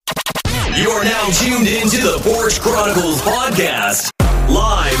You're now tuned into the Porch Chronicles podcast,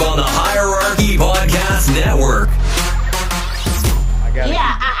 live on the Hierarchy Podcast Network.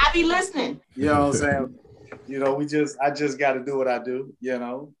 I be listening. You know what I'm saying? You know, I just got to do what I do, you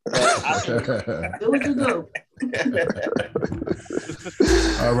know. Do what you do.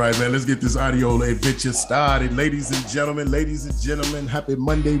 All right, man, let's get this audio adventure started. Ladies and gentlemen, happy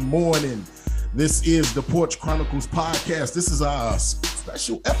Monday morning. This is the Porch Chronicles podcast. This is our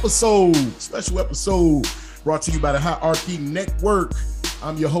special episode brought to you by the Hierarchy Network.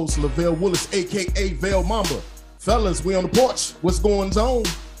 I'm your host, Lavelle Willis, a.k.a. Vale Mamba. Fellas, we on the porch. What's going on?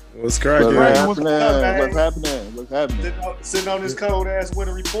 What's cracking? What's happening? Sitting on this cold ass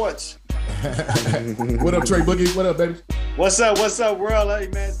winter reports. What up, Trey Boogie? What up, baby? What's up, world? Hey,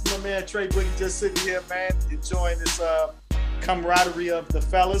 man, my man Trey Boogie just sitting here, man, enjoying this camaraderie of the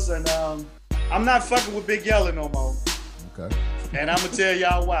fellas. And I'm not fucking with Big Yella no more. Okay. And I'm going to tell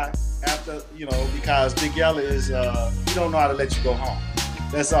y'all why. After, because Big Yella is, he don't know how to let you go home.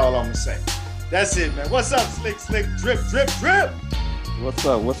 That's all I'm going to say. That's it, man. What's up, Slick, drip? What's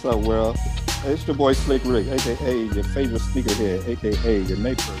up, world? Hey, it's your boy Slick Rick, a.k.a. your favorite speaker here, a.k.a. your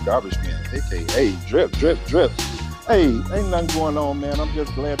neighbor garbage man, a.k.a. drip. Hey, ain't nothing going on, man. I'm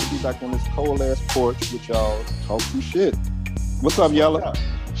just glad to be back on this cold-ass porch with y'all talk some shit. What's up, Yella?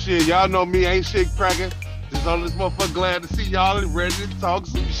 Shit, y'all know me, ain't shit cracking. Just on this motherfucker, glad to see y'all and ready to talk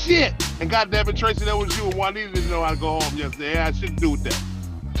some shit. And goddamn it, Tracy, that was you and Juanita didn't know how to go home yesterday. I shouldn't do with that.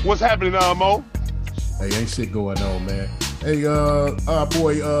 What's happening, Mo? Hey, ain't shit going on, man. Hey, our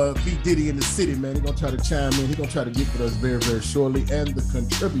boy V Diddy in the city, man. He gonna try to chime in. He gonna try to get with us very, very shortly. And the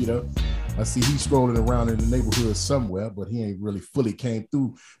contributor, I see he's strolling around in the neighborhood somewhere, but he ain't really fully came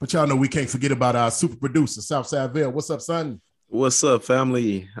through. But y'all know we can't forget about our super producer, Southside Vale. What's up, son? What's up,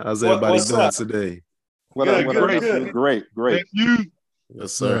 family? How's everybody doing today? What up? Great. You?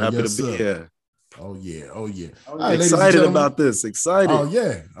 Yes, sir. Happy to be here. Oh yeah. Right, excited about this. Excited. Oh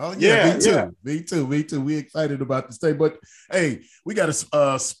yeah. Me too. We excited about this day. But hey, we got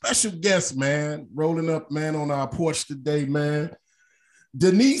a special guest, man, rolling up, man, on our porch today, man.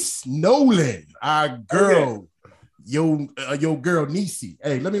 Denise Nolan, our girl, your girl Niecy.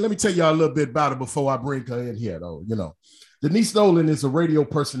 Hey, let me tell y'all a little bit about her before I bring her in here, though. Denise Nolan is a radio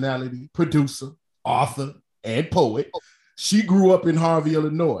personality, producer, author, and poet. She grew up in Harvey,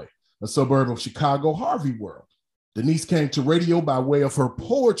 Illinois, a suburb of Chicago, Harvey World. Denise came to radio by way of her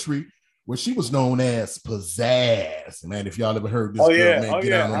poetry, where she was known as Pizzazz. Man, if y'all ever heard this girl, man,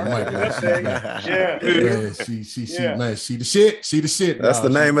 get out on the mic. Man, she the shit. She the shit. That's the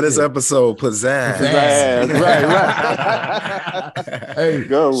name of this episode, Pizzazz. Right. Hey,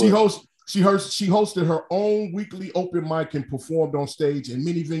 she hosted her own weekly open mic and performed on stage in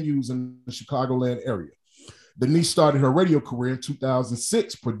many venues in the Chicagoland area. Denise started her radio career in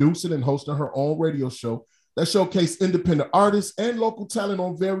 2006, producing and hosting her own radio show that showcased independent artists and local talent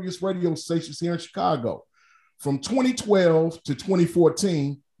on various radio stations here in Chicago. From 2012 to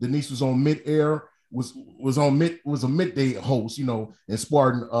 2014, Denise was on mid-air, was a midday host, in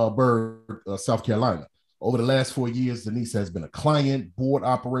Spartanburg, South Carolina. Over the last 4 years, Denise has been a client, board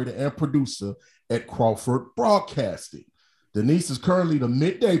operator, and producer at Crawford Broadcasting. Denise is currently the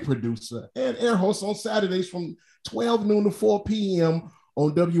midday producer and air host on Saturdays from 12 noon to 4 p.m.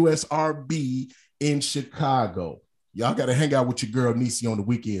 on WSRB in Chicago. Y'all got to hang out with your girl Niecy on the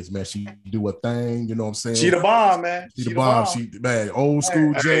weekends, man. She do a thing, you know what I'm saying? She the bomb, man. She the bomb. Man, old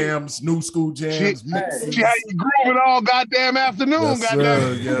school jams, new school jams. She had you grooving all goddamn afternoon,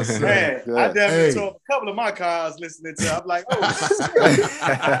 Yes, sir. Man, I definitely told a couple of my cars listening to it. I'm like, oh.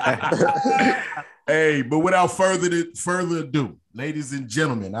 Hey, but without further ado, ladies and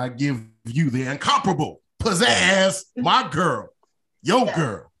gentlemen, I give you the incomparable Pizzazz, my girl, your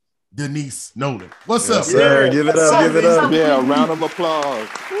girl, Denise Nolan. What's up, sir? Give it up. Yeah, a round of applause.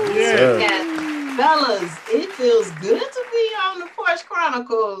 Yeah. Fellas, it feels good to be on the Porch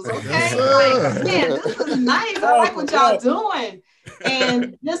Chronicles. Okay, this is nice. I like what y'all doing,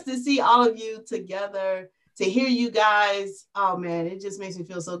 and just to see all of you together, to hear you guys. Oh man, it just makes me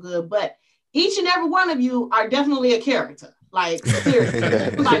feel so good. But each and every one of you are definitely a character. Like, seriously.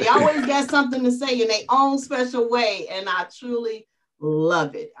 Like, you always got something to say in their own special way, and I truly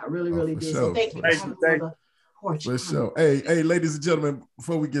love it. I really do. Sure. So thank you. Thank you. For sure. Hey, ladies and gentlemen,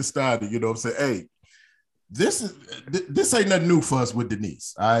 before we get started, you know what I'm saying? Hey, this ain't nothing new for us with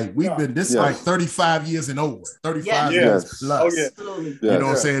Denise. All right. We've been like 35 years and over, 35 years plus. Oh, yeah. Absolutely. You know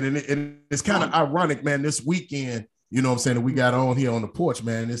what I'm saying? And it's kind of ironic, man. This weekend, you know what I'm saying, that we got on here on the porch,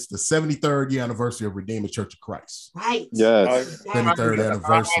 man. It's the 73rd year anniversary of Redeemer Church of Christ. Right. Yes. 73rd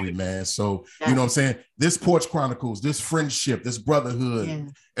anniversary, man. So, you know what I'm saying? This Porch Chronicles, this friendship, this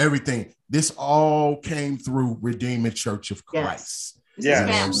brotherhood, everything, this all came through Redeemer Church of Christ. Yeah. You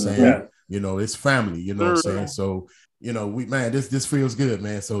know what I'm saying? You know, it's family, you know what I'm saying? So, you know, this feels good,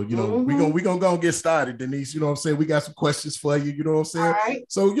 man. So, you know, we gonna go and get started, Denise. You know what I'm saying? We got some questions for you, you know what I'm saying? All right.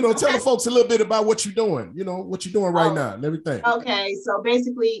 So, you know, tell the folks a little bit about what you're doing, you know, what you're doing right now and everything. Okay, so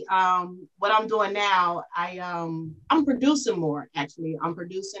basically, what I'm doing now, I'm producing more, actually. I'm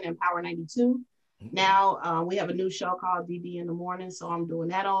producing in Power 92. Now, we have a new show called DB in the Morning, so I'm doing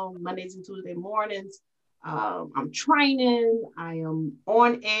that on Mondays and Tuesday mornings. I'm training, I am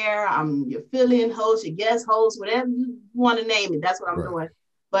on air, I'm your fill-in host, your guest host, whatever you want to name it, that's what I'm doing.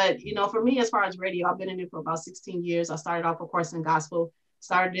 But, you know, for me, as far as radio, I've been in it for about 16 years. I started off, of course, in gospel,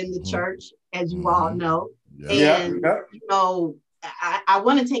 started in the church, as you all know. And, you know, I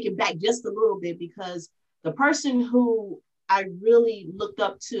want to take it back just a little bit, because the person who I really looked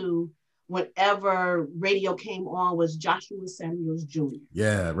up to whenever radio came on was Joshua Samuels Jr.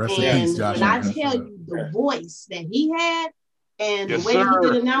 Yeah, rest in peace, Joshua. And I tell you, the voice that he had and the way that he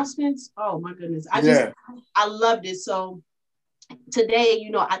did announcements, oh my goodness, I loved it. So today,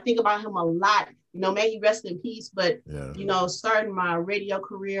 you know, I think about him a lot. You know, may he rest in peace, but you know, starting my radio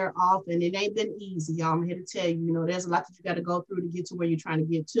career off, and it ain't been easy, y'all. I'm here to tell you, you know, there's a lot that you got to go through to get to where you're trying to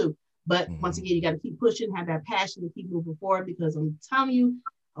get to. But once again, you got to keep pushing, have that passion to keep moving forward, because I'm telling you,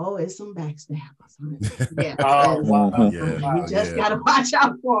 it's some backstabbers. You just gotta watch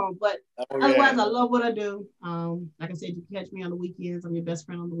out for them. But otherwise, I love what I do. Like I said, you can catch me on the weekends. I'm your best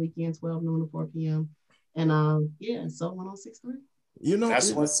friend on the weekends, 12 noon to 4 p.m. And so 106.3. You know,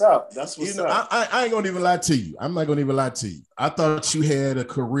 that's what's up. That's what's up. I ain't gonna even lie to you. I'm not gonna even lie to you. I thought you had a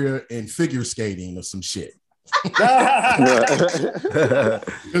career in figure skating or some shit. Because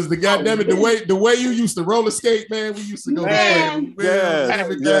the goddamn it, the way you used to roller skate, man, we used to go everything.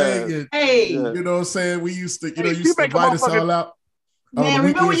 You know what I'm saying? We used to, you know, used to invite us all out. Man,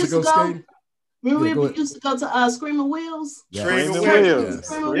 remember we used to go skating? Remember we used to go to Screaming Wheels? Screaming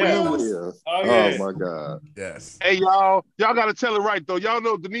Wheels. Oh my God. Yes. Hey, y'all got to tell it right, though. Y'all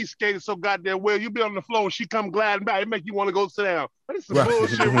know Denise skated so goddamn well. You be on the floor and she come gliding back. It make you want to go sit down. That's some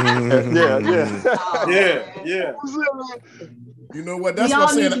bullshit. Yeah. You know what? That's what I'm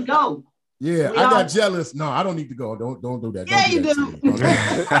saying. Need to go. Yeah, I got jealous. No, I don't need to go. Don't do that. Yeah, you do. You know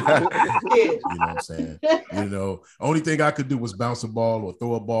what I'm saying? You know, only thing I could do was bounce a ball or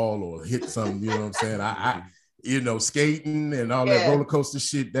throw a ball or hit something. You know what I'm saying? I you know, skating and all that roller coaster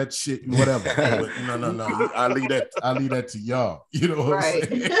shit, that shit, whatever. But no. I leave that to y'all. You know what I'm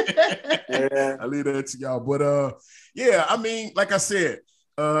saying? I leave that to y'all. But I mean, like I said,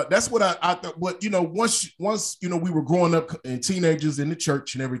 that's what I thought. What, you know, once you know, we were growing up and teenagers in the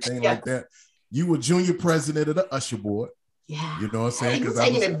church and everything like that, you were junior president of the usher board. Yeah, you know what I'm saying? Because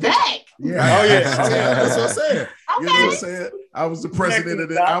taking it back. Yeah, that's what I'm saying. You know what I'm saying? I was the president of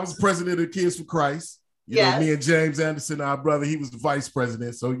the Kids for Christ. You know, me and James Anderson, our brother, he was the vice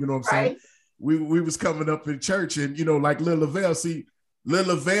president. So you know what I'm saying? We was coming up in church, and you know, like Lil Lavelle. See, Lil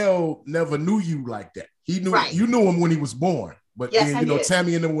Lavelle never knew you like that. He knew you knew him when he was born. But then, you know,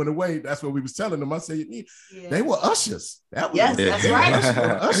 Tammy and them went away. That's what we was telling them. I said, they were ushers. That was that's right.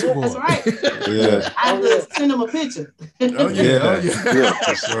 Usher boy. That's right. I had to send them a picture. Yeah,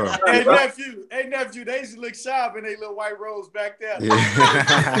 for sure. Hey nephew, they used to look sharp in their little white robes back there.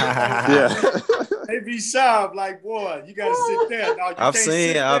 They be sharp, like, boy, you gotta sit there. No,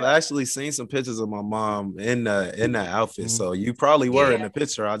 I've actually seen some pictures of my mom in that outfit. So you probably were in the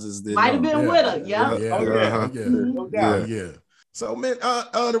picture. I just didn't. Might have been with her. No doubt. So man,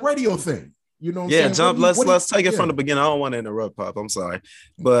 the radio thing, you know. Jump. Let's take it from the beginning. I don't want to interrupt, Pop. I'm sorry,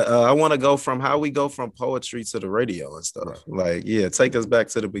 but I want to go from how we go from poetry to the radio and stuff. Like, take us back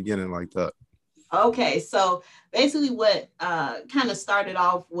to the beginning like that. Okay, so basically, what kind of started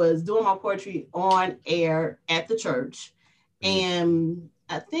off was doing my poetry on air at the church, and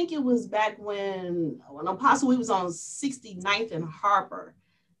I think it was back when Apostle we was on 69th and Harper.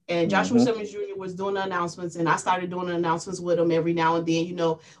 And Joshua Simmons Jr. was doing the announcements, and I started doing the announcements with him every now and then. You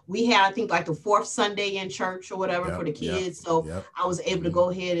know, we had, I think, like the fourth Sunday in church or whatever for the kids. So I was able to go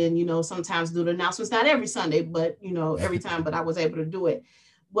ahead and, you know, sometimes do the announcements, not every Sunday, but, you know, every time, but I was able to do it.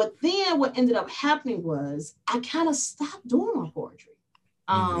 But then what ended up happening was I kind of stopped doing my poetry.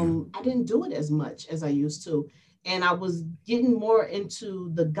 I didn't do it as much as I used to. And I was getting more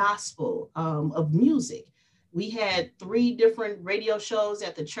into the gospel of music. We had 3 different radio shows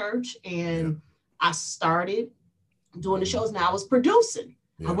at the church, and I started doing the shows. Now I was producing.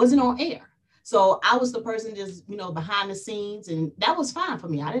 I wasn't on air. So I was the person just, behind the scenes, and that was fine for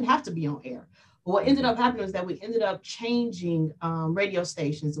me. I didn't have to be on air. But what ended up happening was that we ended up changing radio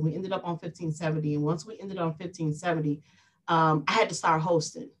stations, and we ended up on 1570. And once we ended on 1570, I had to start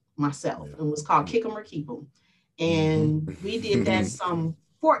hosting myself. It was called Kick 'em or Keep 'em. And we did that some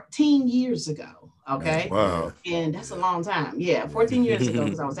 14 years ago. Okay. Wow. And that's a long time. Yeah, 14 years ago,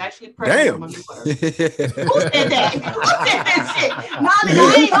 because I was actually pregnant with my daughter. Who said that? Who said that shit? No,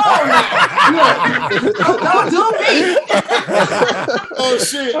 I ain't old now. Don't do me. Oh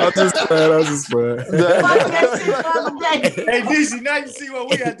shit. I was just playing. Fuck that shit the other day. Hey, DC, now you see what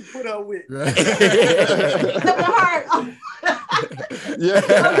we had to put up with. Yeah.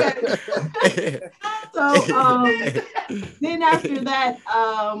 So then after that,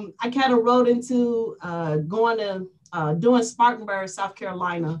 I kind of rode into going to doing Spartanburg, South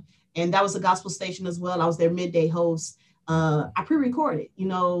Carolina, and that was a gospel station as well. I was their midday host. I pre-recorded,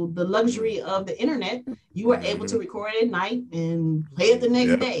 the luxury of the internet. You were able to record at night and play it the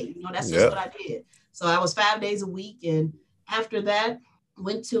next day. That's just what I did. So I was 5 days a week, and after that,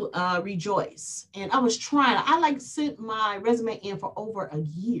 went to Rejoice, and I sent my resume in for over a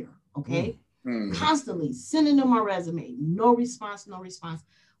year. Okay. Constantly sending them my resume, no response.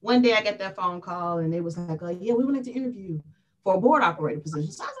 One day I got that phone call, and they was like, yeah, we would like to interview for a board operator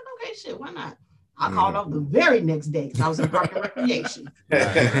position. So I was like, okay, shit, why not? I called off the very next day because I was in Park and Recreation. Went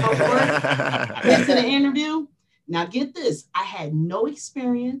to the interview. Now get this, I had no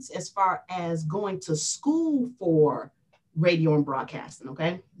experience as far as going to school for radio and broadcasting,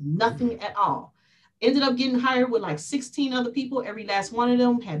 okay? Nothing at all. Ended up getting hired with like 16 other people. Every last one of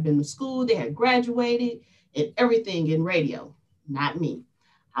them had been to school. They had graduated and everything in radio. Not me.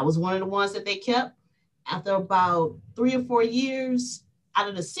 I was one of the ones that they kept. After about 3 or 4 years, out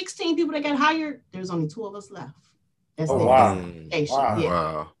of the 16 people that got hired, there's only 2 of us left. That's station. Wow. Yeah.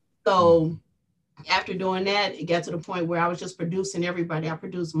 Wow. So after doing that, it got to the point where I was just producing everybody. I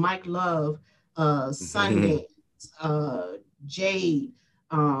produced Mike Love, Sundance, Jade,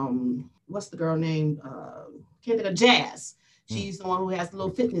 what's the girl name? Can't think of Jazz. She's the one who has the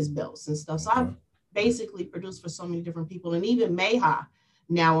little fitness belts and stuff. So I basically produced for so many different people, and even Mayha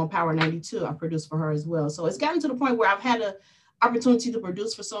now on Power 92, I produced for her as well. So it's gotten to the point where I've had an opportunity to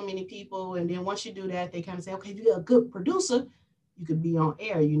produce for so many people. And then once you do that, they kind of say, okay, if you're a good producer, you could be on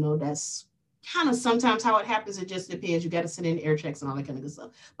air. That's kind of sometimes how it happens. It just depends. You got to send in air checks and all that kind of good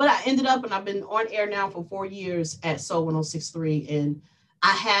stuff. But I ended up, and I've been on air now for 4 years at Soul 106.3. And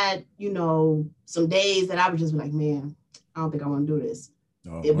I had, some days that I would just be like, man, I don't think I want to do this.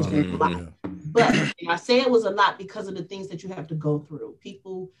 It was a lot. But I say it was a lot because of the things that you have to go through.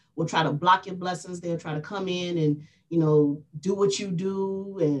 People will try to block your blessings. They'll try to come in and, do what you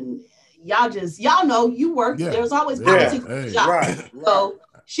do. And y'all know you work. Yeah. There's always politics in the job. Right. So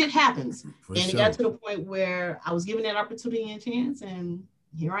shit happens. It got to the point where I was given that opportunity and chance, and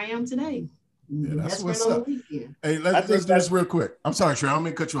here I am today. Yeah, that's what's up. Hey, let's do this real quick. I'm sorry, Trey. I don't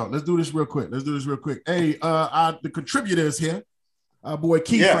mean to cut you off. Let's do this real quick. Hey, the contributors here. Our boy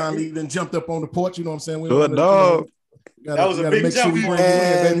Keith finally then jumped up on the porch. You know what I'm saying? Good dog. That was a big jump. Sure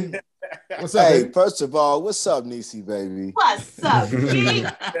baby. What's up, hey, baby? First of all, what's up, Niecy, baby? What's up, Keith?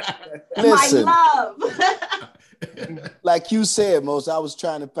 Listen, my love. like you said, I was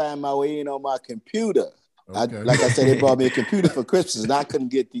trying to find my way in on my computer. Okay. Like I said, they brought me a computer for Christmas, and I couldn't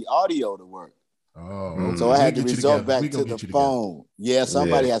get the audio to work. Oh, so I had to resort back to the phone. Yeah,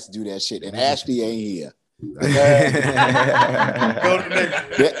 somebody has to do that shit, and Ashley ain't here.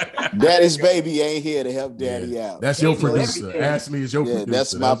 Daddy's baby ain't here to help Daddy out. That's your producer. Ashley is your producer.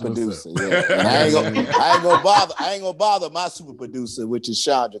 That's my producer. Yeah. And I ain't gonna bother my super producer, which is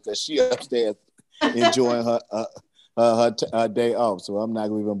Chandra, because she upstairs enjoying her day off. So I'm not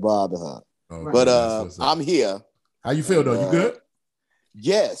gonna even bother her. Okay, but I'm here. How you feel though? You good?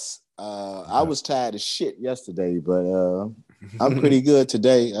 Yes. I was tired of shit yesterday, but I'm pretty good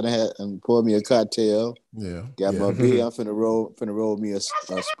today. I done poured me a cocktail. Yeah. Got my beer. I'm finna roll me a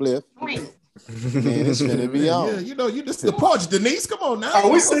spliff. Man, it's finna be on. Yeah, you just the porch, Denise. Come on now.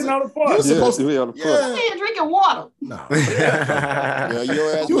 Oh, we sitting on the porch. You're supposed to be on the porch. Yeah, drinking water. No.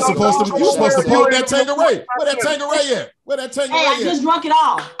 You were supposed to pour that Tanqueray. Where that Tanqueray at? Hey, I just drunk it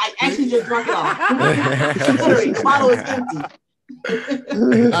all. I actually just drunk it all. The bottle is empty.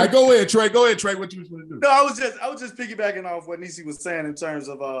 All right, go ahead, Trey. What you was going to do? No, I was just piggybacking off what Niecy was saying in terms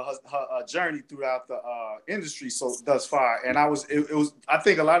of her journey throughout the industry thus far. And I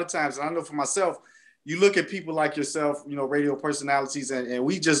think a lot of times, and I know for myself, you look at people like yourself, radio personalities, and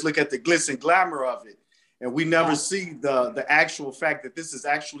we just look at the glitz and glamour of it, and we never see the actual fact that this is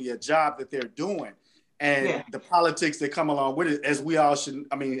actually a job that they're doing. and the politics that come along with it, as we all should.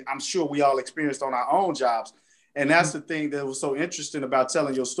 I mean, I'm sure we all experienced on our own jobs, and that's the thing that was so interesting about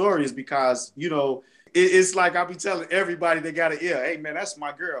telling your story is because it's like I'll be telling everybody they got an ear. Hey man, that's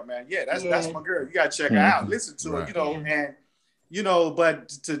my girl, man. Yeah, that's my girl. You gotta check her out, listen to her, and but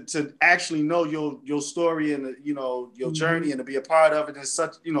to actually know your story and your journey and to be a part of it in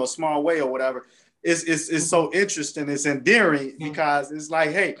such a small way or whatever, it's so interesting. It's endearing because it's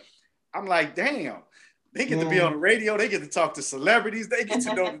like, hey, I'm like, damn, they get to be on the radio, they get to talk to celebrities, they get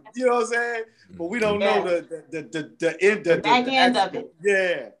to know, you know what I'm saying? But we don't know the back end of it.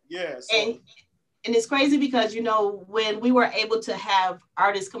 Yeah. So. And it's crazy because, when we were able to have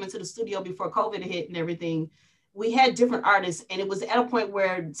artists come into the studio before COVID hit and everything, we had different artists, and it was at a point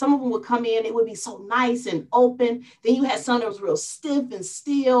where some of them would come in, it would be so nice and open. Then you had some that was real stiff and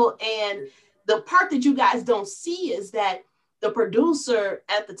still. And the part that you guys don't see is that the producer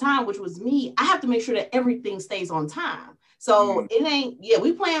at the time, which was me, I have to make sure that everything stays on time. So it ain't,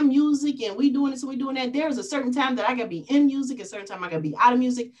 we playing music and we doing this and we doing that. There's a certain time that I gotta be in music, a certain time I gotta be out of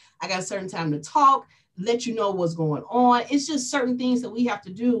music. I got a certain time to talk, let you know what's going on. It's just certain things that we have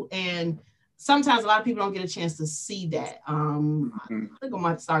to do. And sometimes a lot of people don't get a chance to see that. I think I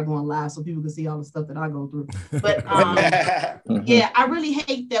might start going live so people can see all the stuff that I go through. But I really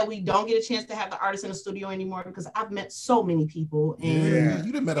hate that we don't get a chance to have the artists in the studio anymore because I've met so many people. And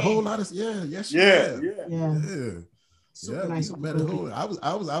you done met a whole lot of Super nice.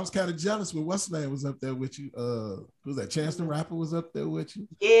 I was kind of jealous when what's name was up there with you. Was that Chance the Rapper was up there with you?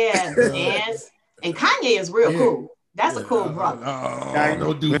 Yeah, Chance. And Kanye is real cool. That's a cool brother.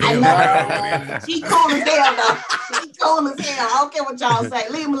 Don't do that. She cool as hell though. She cool as hell. I don't care what y'all say.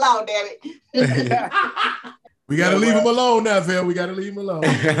 Leave him alone, damn it. We gotta leave him alone now, Phil. We gotta leave him alone.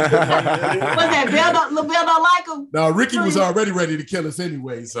 What's that? Bill don't like him? No, Ricky was already ready to kill us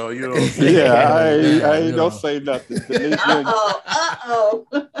anyway, so I ain't don't say nothing.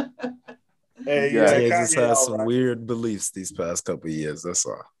 Hey, just had some weird beliefs these past couple of years. That's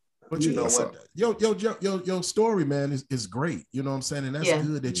all. But you know what? Your story, man, is great. You know what I'm saying? And that's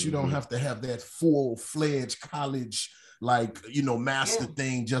good that you don't have to have that full-fledged college master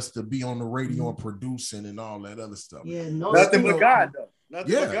thing just to be on the radio and producing and all that other stuff. Yeah, nothing but God though.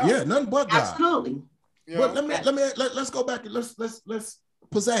 Nothing but God. Absolutely. But let's go back and let's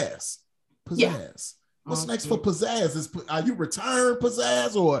Pizzazz. What's next for Pizzazz? Are you retiring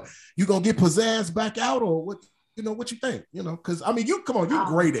Pizzazz, or you gonna get Pizzazz back out, or what? What you think? Because I mean, you're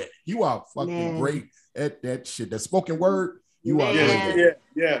great at it. You are fucking great at that shit. That spoken word, you are great at it.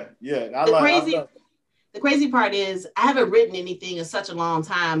 Yeah. The crazy part is I haven't written anything in such a long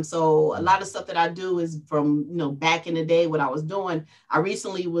time. So a lot of stuff that I do is from, back in the day, what I was doing. I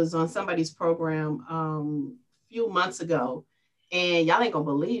recently was on somebody's program a few months ago, and y'all ain't gonna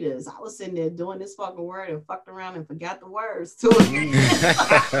believe this. I was sitting there doing this fucking word and fucked around and forgot the words to it. And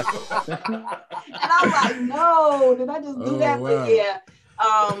I'm like, no, did I just do that? Wow.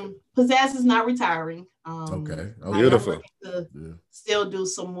 But Pizzazz is not retiring. Okay. Beautiful. Still do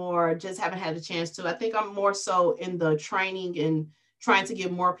some more, just haven't had a chance to. I think I'm more so in the training and trying to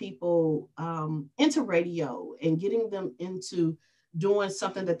get more people into radio and getting them into doing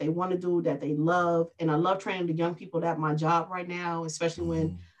something that they want to do, that they love. And I love training the young people. That's my job right now, especially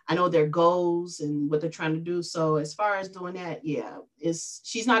when I know their goals and what they're trying to do. So as far as doing that,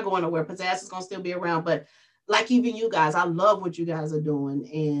 she's not going nowhere. Pizzazz is going to still be around, but like even you guys, I love what you guys are doing.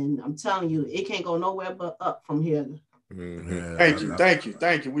 And I'm telling you, it can't go nowhere but up from here. Thank you.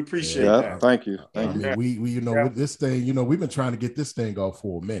 We appreciate that. Thank you. We with this thing, we've been trying to get this thing off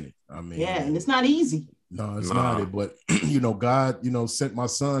for a minute. I mean, and it's not easy. No, it's not. But God, sent my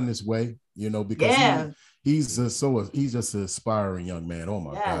son this way, because he's just an aspiring young man. Oh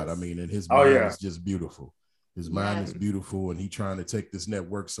my God. I mean, and his mind is just beautiful. His mind is beautiful, and he trying to take this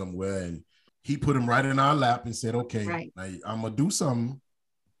network somewhere, and he put him right in our lap and said, okay, I'm gonna do something.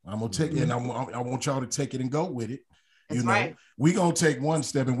 I'm gonna take it, and I want y'all to take it and go with it. We gonna take one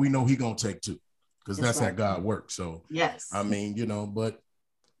step, and we know he gonna take two, because that's how God works. So I mean, but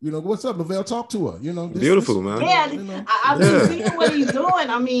what's up, Lavelle? Talk to her. Beautiful, man. I've been seeing what he's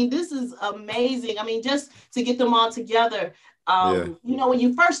doing. I mean, this is amazing. I mean, just to get them all together. When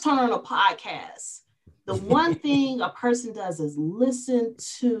you first turn on a podcast, the one thing a person does is listen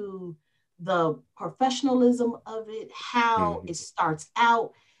to the professionalism of it, how it starts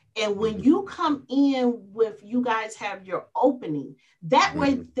out. And when you come in with, you guys have your opening, that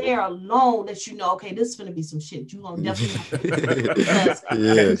way there alone that okay, this is going to be some shit. You're going to definitely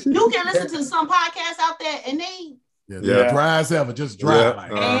because you can listen to some podcasts out there and they dry as ever, just dry.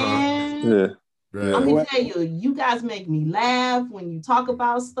 Right. I'm gonna tell you, you guys make me laugh when you talk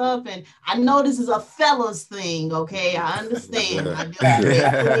about stuff, and I know this is a fellas thing. Okay, I understand. I do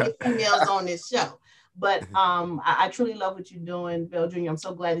have females on this show, but I truly love what you're doing, Bell Jr. I'm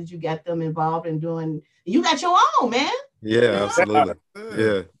so glad that you got them involved in doing. You got your own, man. Yeah, absolutely.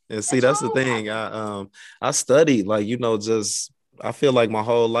 Yeah, and see, that's the thing. I studied, like, just. I feel like my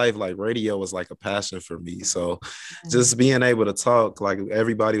whole life, like radio was like a passion for me. So just being able to talk, like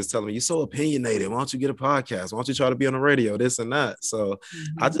everybody was telling me, you're so opinionated. Why don't you get a podcast? Why don't you try to be on the radio, this and that? So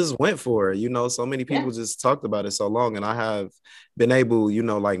I just went for it. So many people just talked about it so long, and I have been able,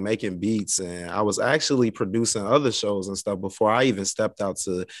 like making beats, and I was actually producing other shows and stuff before I even stepped out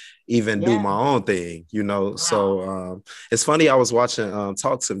to even do my own thing, Wow. So it's funny. I was watching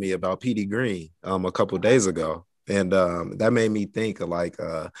Talk to Me about Petey Green a couple of days ago. And that made me think of like,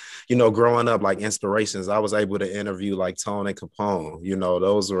 growing up, like inspirations. I was able to interview like Tone and Capone.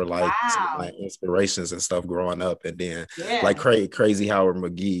 Those were like my inspirations and stuff growing up. And then like Crazy Howard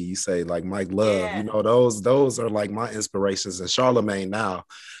McGee, you say like Mike Love, those are like my inspirations, and Charlemagne now.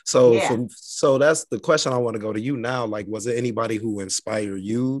 So so that's the question I want to go to you now. Like, was there anybody who inspired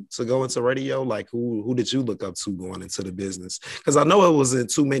you to go into radio? Like who did you look up to going into the business? Because I know it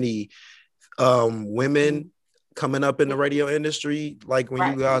wasn't too many women coming up in the radio industry, like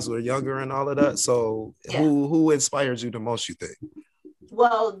when you guys were younger and all of that. So who inspires you the most, you think?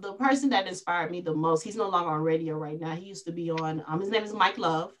 Well, the person that inspired me the most, he's no longer on radio right now. He used to be on, his name is Mike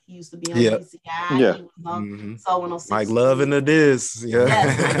Love. He used to be on DCI. Yeah. He was on Soul 106. Mike Love and the Diz. Yeah.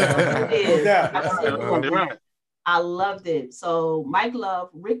 Yes, I loved it. So Mike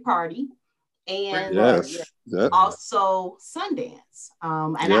Love, Rick Party, and also Sundance.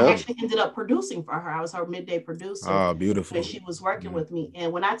 And I actually ended up producing for her. I was her midday producer. Oh, beautiful. When she was working with me.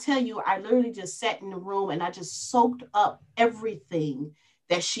 And when I tell you, I literally just sat in the room and I just soaked up everything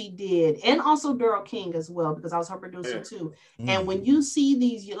that she did. And also Daryl King as well, because I was her producer too. And when you see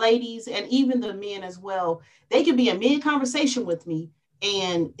these ladies and even the men as well, they can be in mid-conversation with me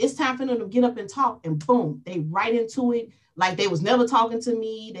and it's time for them to get up and talk, and boom, they right into it. Like they was never talking to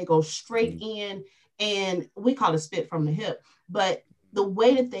me. They go straight in, and we call it spit from the hip. But the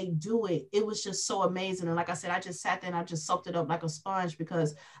way that they do it, it was just so amazing. And like I said, I just sat there and I just soaked it up like a sponge,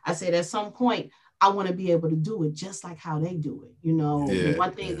 because I said at some point, I want to be able to do it just like how they do it.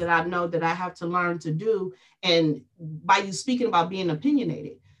 One thing that I know that I have to learn to do, and by you speaking about being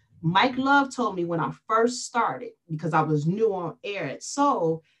opinionated, Mike Love told me when I first started, because I was new on air at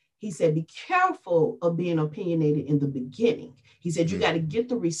Soul, he said, be careful of being opinionated in the beginning. He said, you got to get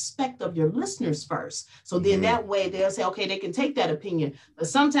the respect of your listeners first. So then that way they'll say, okay, they can take that opinion. But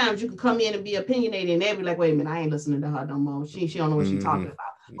sometimes you can come in and be opinionated and they'll be like, wait a minute, I ain't listening to her no more. She don't know what she's talking about.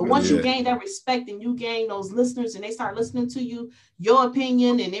 But once you gain that respect and you gain those listeners and they start listening to you, your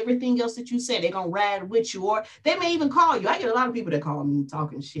opinion and everything else that you said, they're going to ride with you, or they may even call you. I get a lot of people that call me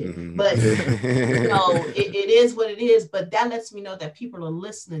talking shit, but it is what it is. But that lets me know that people are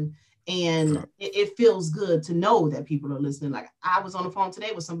listening, and it feels good to know that people are listening. Like I was on the phone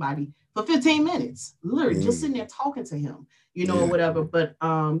today with somebody for 15 minutes, literally just sitting there talking to him, or whatever. But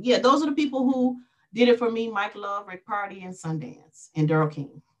those are the people who did it for me: Mike Love, Rick Party, and Sundance, and Daryl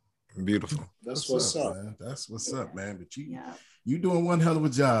King. Beautiful. That's what's up, man. That's what's up, man. But you doing one hell of a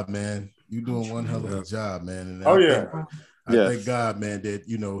job, man. You doing one hell of a job, man. And I thank God, man, that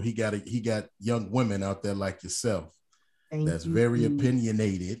he got young women out there like yourself that's very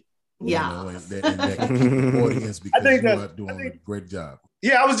opinionated. And that can keep the audience, because you are doing a great job.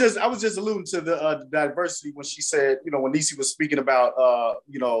 Yeah, I was just alluding to the diversity when she said, when Niecy was speaking about,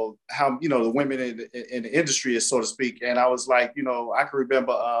 how, the women in the industry is, so to speak. And I was like, I can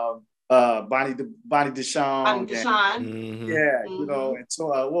remember Bonnie Deshawn. And so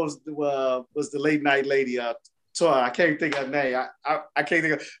what was the late night lady? I can't think of her name. I can't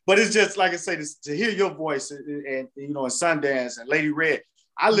think of, but it's just like I say, to hear your voice and in Sundance and Lady Red.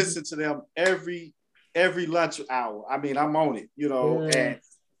 I listen to them every lunch hour. I mean, I'm on it, and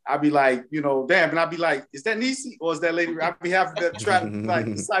I'd be like, damn, and I'd be like, is that Niecy or is that Lady? I'd be having to try to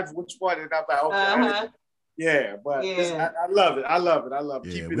decipher which one, and I'm like, okay. I love it. I love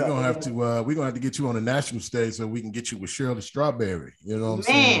it. Yeah, Keep it up. We're gonna have to get you on the national stage so we can get you with Shirley Strawberry. You know what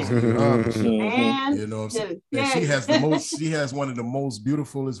I'm saying? Man. You know what I'm saying? And she has one of the most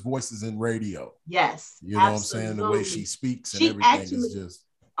beautifulest voices in radio. Yes. You know what I'm saying? The way she speaks and everything is just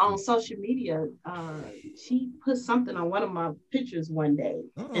on social media. She put something on one of my pictures one day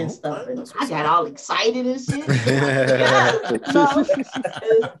and stuff, and I got all excited and shit.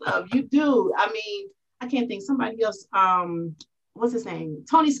 You do. I mean, I can't think. Somebody else. What's his name?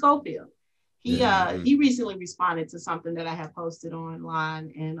 Tony Schofield. He recently responded to something that I have posted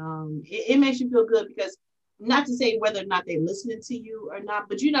online, and it makes you feel good because not to say whether or not they're listening to you or not,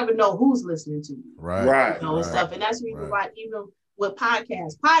 but you never know who's listening to you. Right. You know, and stuff. And that's the reason why even with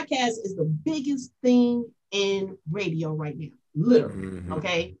podcasts is the biggest thing in radio right now. Literally.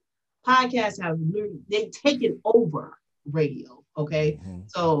 Okay. Podcasts have they've taken over radio. Okay.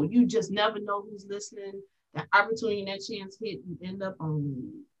 So you just never know who's listening. The opportunity and that chance hit, you end up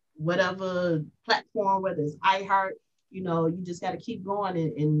on whatever platform, whether it's iHeart, you know, you just got to keep going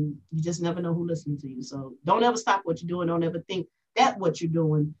and you just never know who's listening to you. So don't ever stop what you're doing. Don't ever think that what you're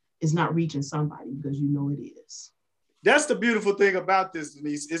doing is not reaching somebody, because you know it is. That's the beautiful thing about this,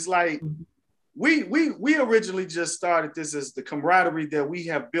 Denise. It's like we originally just started this as the camaraderie that we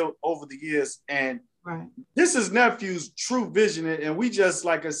have built over the years. And this is Nephew's true vision. And we just,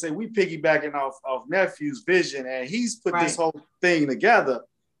 like I say, we piggybacking off of Nephew's vision, and he's put this whole thing together.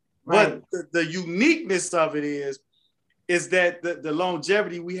 But the uniqueness of it is that the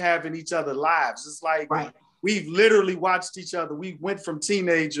longevity we have in each other's lives. It's like we've literally watched each other. We went from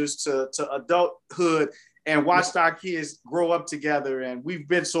teenagers to adulthood and watched our kids grow up together. And we've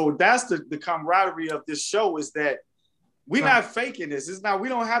been, so that's the camaraderie of this show, is that we're not faking this. It's not, we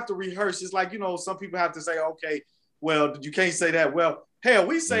don't have to rehearse. It's like, you know, some people have to say, okay, well, you can't say that. Well, hell,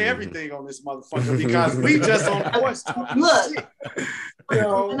 we say everything on this motherfucker because we just on the voice. Look, you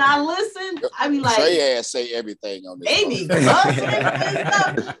know, when I listen, I be like, Trey ass say everything on this. Baby,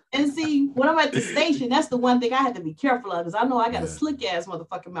 and see, when I'm at the station, that's the one thing I had to be careful of, because I know I got a slick ass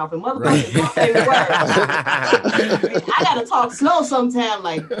motherfucking mouth, and motherfuckers is my favorite word. I gotta talk slow sometimes,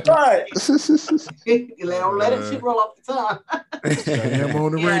 like don't let that shit roll off the tongue. I am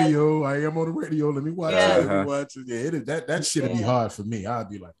on the radio. Let me watch it. Let me watch it. Yeah, that shit'd be hard for me. I'd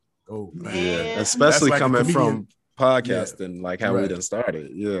be like, oh man. Yeah, especially like coming from podcasting, like how we done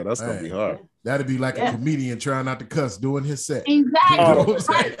started. Yeah, that's gonna be hard. That'd be like a comedian trying not to cuss doing his set. Exactly. You know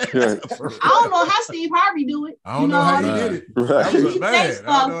I don't know how Steve Harvey do it. I don't know how he did it. That was bad.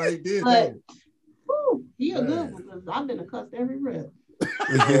 I don't know how he did it. But he a good one, because I've been a cussed every rep.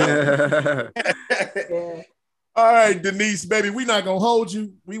 All right, Denise, baby, we're not gonna hold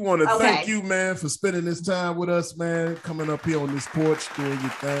you. We want to thank you, man, for spending this time with us, man. Coming up here on this porch, doing your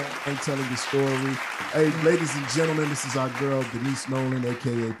thing, and telling your story. Hey, ladies and gentlemen, this is our girl Denise Nolan,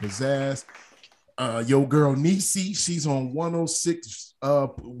 aka Pizzazz. Your girl Niecy, she's on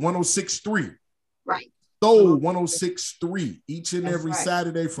 106.3. Right. Soul 106.3 each and every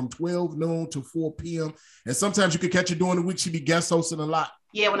Saturday from 12 noon to 4 p.m. And sometimes you can catch her during the week. She be guest hosting a lot.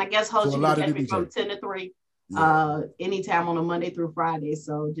 Yeah, when I guest host, you can catch me from 10 to 3. Anytime on a Monday through Friday.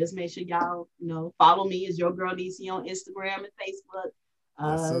 So just make sure y'all, follow me as your girl Niecy on Instagram and Facebook.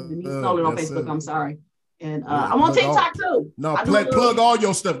 Denise Nolan on Facebook. I'm sorry. And I'm on TikTok too. No, plug all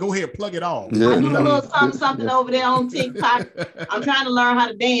your stuff. Go ahead, plug it all. I do a little something over there on TikTok. I'm trying to learn how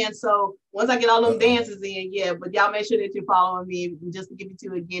to dance. So once I get all them dances in, but y'all make sure that you're following me. Just to give it to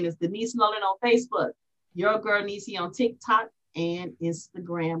you again, it's Denise Nolan on Facebook, your girl Niecy on TikTok and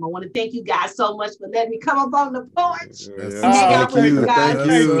Instagram. I want to thank you guys so much for letting me come up on the porch. Thank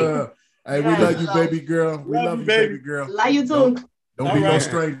you. Hey, we love you, baby girl. We love you, baby girl. Love you too. Don't be no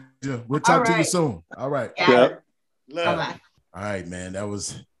stranger. We'll talk to you soon. All right. Bye-bye. All right, man. That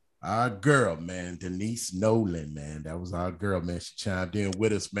was our girl, man. Denise Nolan, man. That was our girl, man. She chimed in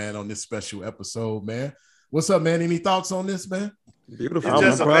with us, man, on this special episode, man. What's up, man? Any thoughts on this, man? Beautiful.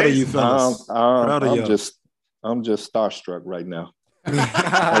 I'm proud of you, fellas. I'm just starstruck right now.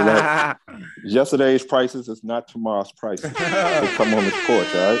 Yesterday's prices is not tomorrow's prices. Come on this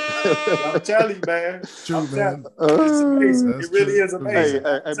porch, all right? I'm telling you, man. True, man. It's amazing. It really is amazing.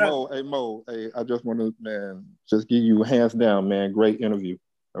 Hey, Mo. Hey, I just want to, man, just give you hands down, man. Great interview.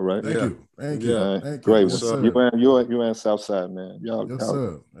 All right. Thank you. Great. You and Southside, man. Y'all.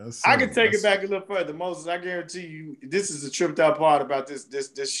 Sir. I can take it back a little further, Moses. I guarantee you, this is the tripped out part about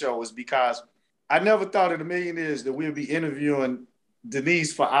this show, is because I never thought in a million years that we'd be interviewing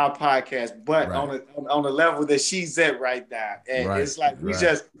Denise for our podcast, but on the level that she's at right now, and it's like we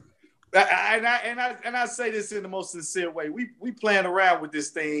just, and I say this in the most sincere way. We playing around with this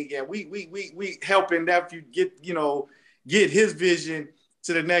thing, and we helping Nephew get his vision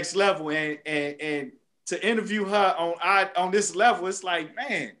to the next level, and to interview her on this level, it's like,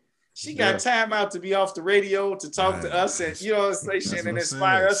 man, she got time out to be off the radio to talk to us and station and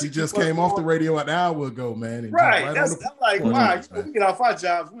inspire us. She just came off the radio an hour ago, man. I'm like, wow, we get off our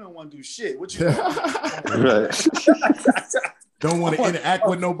jobs, we don't want to do shit. What you don't want to interact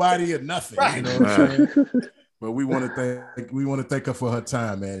with nobody or nothing. Right. You know what I'm saying? But we want to thank her for her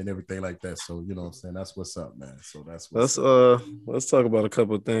time, man, and everything like that. So you know what I'm saying? That's what's up, man. So let's talk about a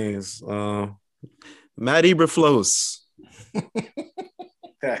couple of things. Matt Eberflus.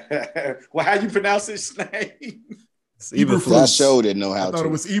 Well, how you pronounce his name? Eberflus. I sure didn't know how I thought it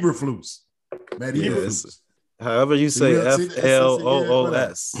was Eberflus. Matt Eberflus. However you say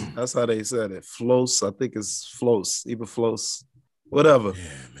Floos. That's how they said it. Floos. I think it's Floos. Eberflus. Whatever.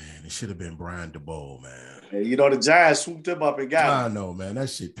 Yeah, man. It should have been Brian DeBoer, man. Yeah, you know, the Giants swooped him up and got him. I know, man. That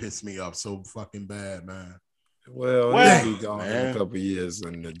shit pissed me off so fucking bad, man. Well, he'll be gone in a couple of years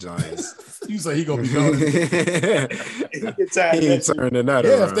in the Giants. You say he gonna be gone? He ain't turning that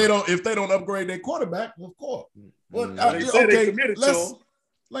around. if they don't upgrade their quarterback, of course. But okay,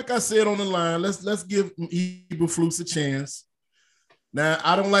 like I said on the line, let's give Eberflus a chance. Now,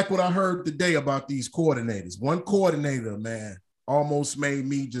 I don't like what I heard today about these coordinators. One coordinator, man, almost made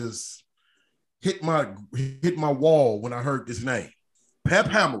me just hit my wall when I heard this name. Pep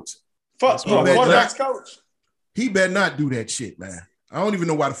Hamilton. Quarterback's coach. He better not do that shit, man. I don't even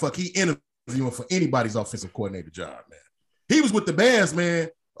know why the fuck he interviewing for anybody's offensive coordinator job, man. He was with the Bears, man,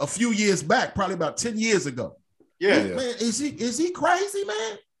 a few years back, probably about 10 years ago. Yeah. Man, is he crazy,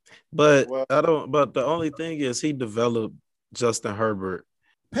 man? But but the only thing is he developed Justin Herbert.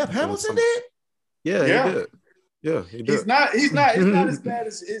 Pep Hamilton did? Yeah, he did. Yeah, he did. He's not as bad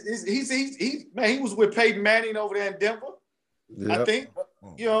as he was with Peyton Manning over there in Denver. Yep. I think.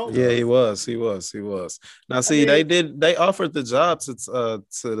 You know. Yeah, he was. Now, see, they offered the job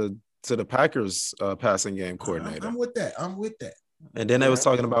to the Packers passing game coordinator. I'm with that. And then they was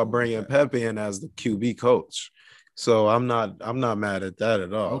talking about bringing Pep in as the QB coach. So I'm not mad at that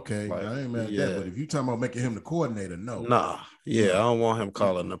at all. Okay, I ain't mad at that. But if you talking about making him the coordinator, no. Nah. Yeah, I don't want him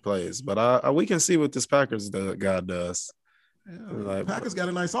calling the plays. But we can see what this Packers guy does. Yeah, Packers got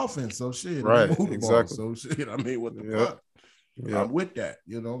a nice offense, so shit. Right, exactly. So shit. I mean, what the fuck? Yeah. I'm with that.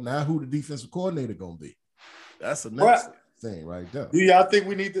 You know, now who the defensive coordinator gonna be? That's the next thing right there. Do y'all think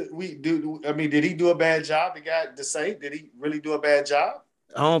did he do a bad job? The guy to say, did he really do a bad job?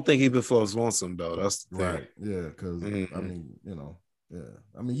 I don't think Eberflus wants him though. That's the thing. Right. Yeah, because I mean, you know,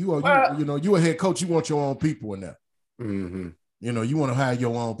 I mean, you a head coach. You want your own people in there. Mm-hmm. You know, you want to hire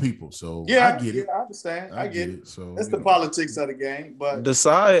your own people. So I get it. I understand. I get it. So that's the politics of the game. But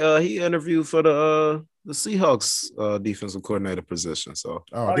Desai, he interviewed for the Seahawks defensive coordinator position. So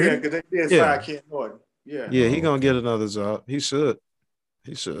because they did fire Ken Norton. Yeah, he gonna get another job. He should.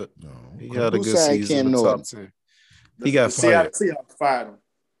 No. He had a good season. Ken in the top 10. He got fired. Seattle fired him.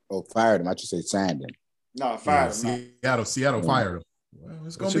 Oh, fired him. I should say signed him. No, fired him. Seattle fired him. Well,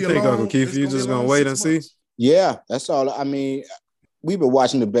 it's gonna be Uncle Keith? You just gonna wait and see? Yeah, that's all. I mean, we've been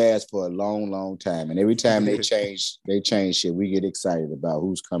watching the Bears for a long, long time, and every time they change shit, we get excited about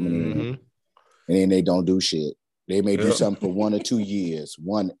who's coming in, and then they don't do shit. They may do something for 1 or 2 years,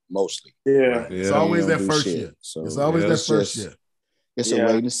 one mostly. Yeah, it's always that first year. So it's always that first year. It's a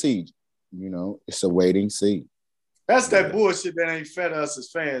wait and see. You know, it's a waiting see. That's that bullshit that ain't fed us as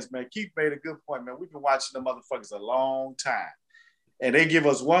fans, man. Keith made a good point, man. We've been watching the motherfuckers a long time. And they give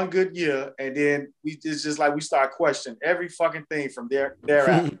us one good year, and then it's just like we start questioning every fucking thing from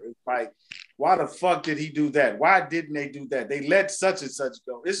thereafter. It's like, why the fuck did he do that? Why didn't they do that? They let such and such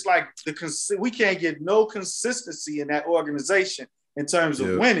go. It's like we can't get no consistency in that organization in terms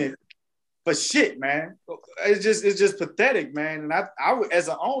of winning. But shit, man, it's just pathetic, man. And I as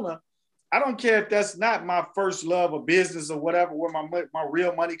an owner, I don't care if that's not my first love of business or whatever, where my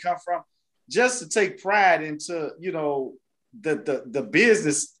real money come from. Just to take pride into, you know, the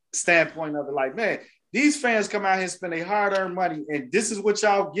business standpoint of it, like, man, these fans come out here and spend their hard-earned money, and this is what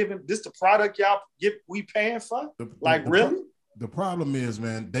y'all giving, this the product y'all we paying for? Really? The problem is,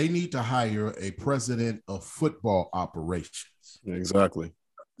 man, they need to hire a president of football operations. Exactly.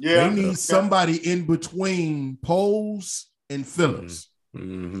 Yeah. They need somebody in between Poles and Phillips.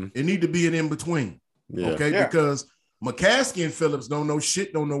 Mm-hmm. It need to be an in-between. Yeah. Okay? Yeah. Because McCaskey and Phillips don't know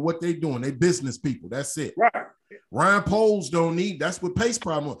shit, don't know what they doing. They business people. That's it. Right. Ryan Poles don't need, that's what Pace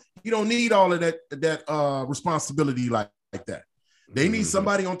problem was. You don't need all of that responsibility like that. They need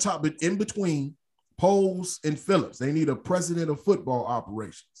somebody on top, but in between Poles and Phillips. They need a president of football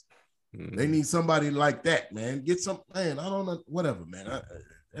operations. They need somebody like that, man. Get some, man, I don't know, whatever, man.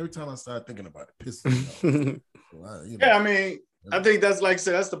 Every time I start thinking about it, pisses me off. Yeah, I mean, I think that's, like I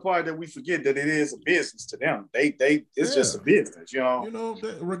said, that's the part that we forget, that it is a business to them. It's just a business, you know. You know,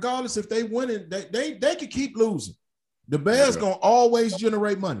 regardless if they win it, they could keep losing. The Bears gonna always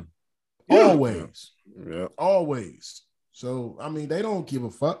generate money, always, always. So I mean, they don't give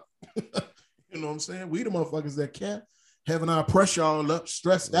a fuck. You know what I'm saying? We the motherfuckers that care. having our pressure all up,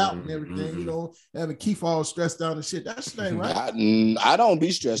 stressed out and everything, you know, having Keith all stressed out and shit. That's the thing, right? I don't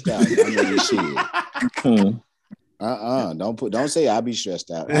be stressed out. Don't say I be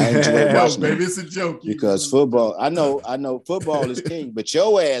stressed out. I enjoy watching baby, it's a joke. Because football, I know football is king, but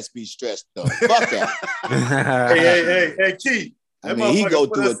your ass be stressed though. Fuck that. Hey, Keith. I mean, he go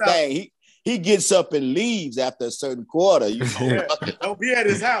through a thing. He gets up and leaves after a certain quarter. You know, don't be at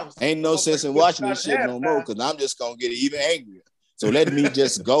his house. Ain't no sense in watching this shit no more because I'm just gonna get even angrier. So let me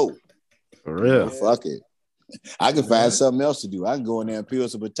just go. For real. Fuck it. I can find something else to do. I can go in there and peel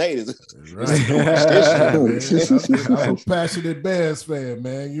some potatoes. Right. I'm a passionate Bears fan,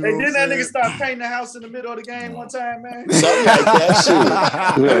 man. You know didn't that nigga start painting the house in the middle of the game one time, man? Something like that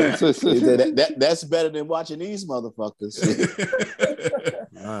shit. That's better than watching these motherfuckers.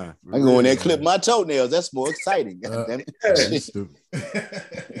 I go in there and clip my toenails. That's more exciting.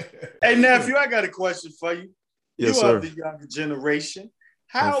 Hey, nephew, I got a question for you. Yes, you sir. are the younger generation.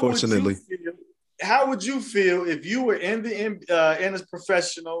 How would you feel if you were in a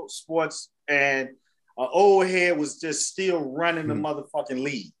professional sports and an old head was just still running the motherfucking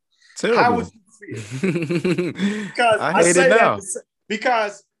league? Terrible. How would you feel? Because I hate it now.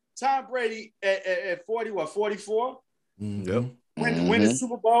 Because Tom Brady at 44? Yep. Winning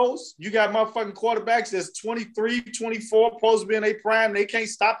Super Bowls, you got motherfucking quarterbacks that's 23, 24, supposed to be in their prime. They can't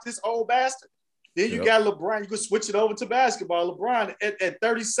stop this old bastard. Then you got LeBron. You can switch it over to basketball. LeBron at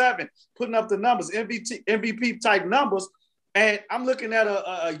 37, putting up the numbers, MVP type numbers. And I'm looking at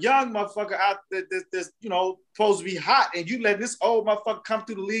a young motherfucker out that's supposed to be hot, and you let this old motherfucker come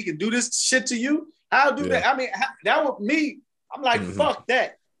through the league and do this shit to you. How do that? I mean, that was me. I'm like, fuck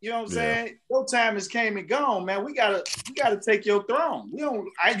that. You know what I'm saying? Your time has came and gone, man. We gotta take your throne. You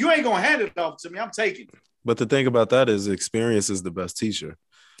ain't gonna hand it off to me. I'm taking it. But the thing about that is experience is the best teacher.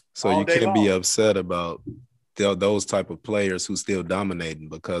 So you can't be upset about those type of players who still dominating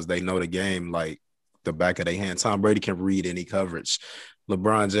because they know the game like the back of their hand. Tom Brady can read any coverage.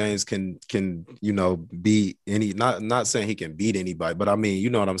 LeBron James can beat any, not saying he can beat anybody, but I mean, you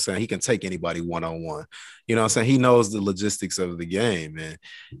know what I'm saying? He can take anybody one-on-one. You know what I'm saying? He knows the logistics of the game, and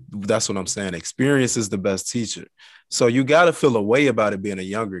that's what I'm saying. Experience is the best teacher. So you got to feel a way about it being a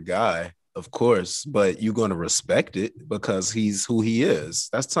younger guy, of course, but you're going to respect it because he's who he is.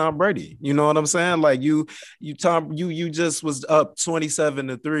 That's Tom Brady. You know what I'm saying? Like you just was up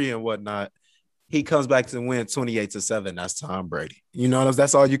 27-3 and whatnot. He comes back to win 28-7. That's Tom Brady. You know,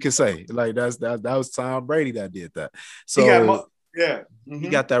 that's all you can say. Like that was Tom Brady that did that. So he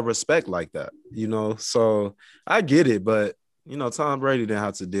got that respect like that, you know. So I get it, but you know, Tom Brady didn't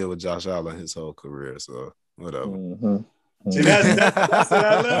have to deal with Josh Allen his whole career. So whatever. See, that's what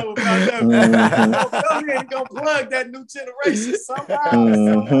I love about them. Come here and go plug that new generation somehow.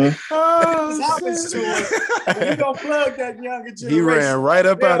 This happens to us. He gonna plug that younger generation. He ran right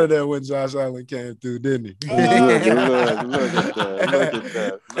up out of there when Josh Allen came through, didn't he? Look at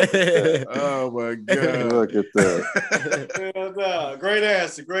that. Oh my God. Look at that. Great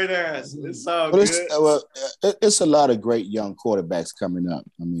answer. It's all good. It's a lot of great young quarterbacks coming up.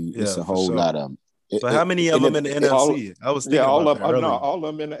 I mean, it's a whole lot of them. But how many of them in the NFC? I was thinking all about of them. No, all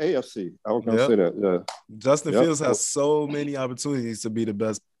of them in the AFC. I was going to say that. Yeah. Justin Fields has so many opportunities to be the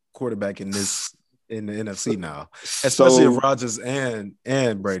best quarterback in the NFC now, especially if Rodgers and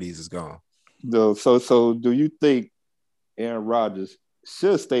Brady's is gone. So do you think Aaron Rodgers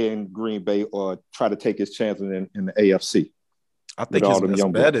should stay in Green Bay or try to take his chances in the AFC? I think his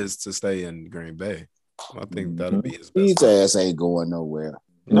best bet is to stay in Green Bay. I think that'll be his best. His ass ain't going nowhere.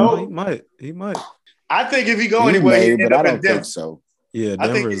 No, he might. I think if he go anywhere, but I don't think so. Yeah,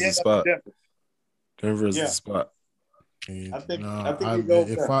 Denver is the spot. Denver is the spot.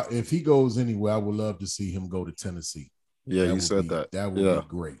 If he goes anywhere, I would love to see him go to Tennessee. Yeah, you said that. That would be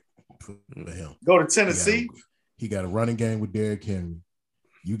great for him. Go to Tennessee. He got a running game with Derrick Henry.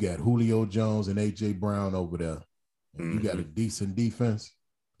 You got Julio Jones and AJ Brown over there. And you got a decent defense.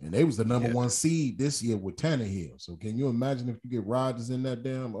 And they was the number one seed this year with Tannehill. So can you imagine if you get Rodgers in that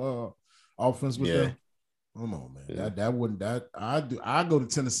damn offense with them? Come on, man. Yeah. I go to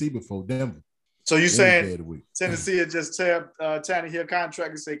Tennessee before Denver. So you saying Tennessee would just tear Tannehill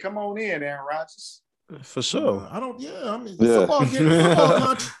contract and say, "Come on in, Aaron Rodgers." For sure. Football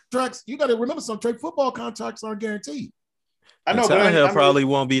contracts. You got to remember something. Football contracts aren't guaranteed. I know, Tannehill probably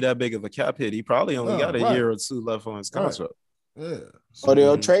won't be that big of a cap hit. He probably only got a year or two left on his contract. Yeah. Or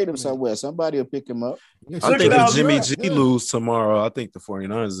they'll trade him somewhere. Somebody will pick him up. I think if Jimmy G lose tomorrow, I think the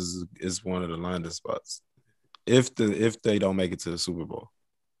 49ers is one of the landing spots. If they don't make it to the Super Bowl.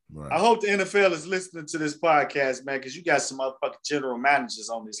 Right. I hope the NFL is listening to this podcast, man, because you got some motherfucking general managers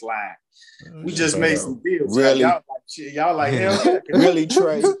on this line. We just made some deals. Really? Y'all like hell yeah. Really,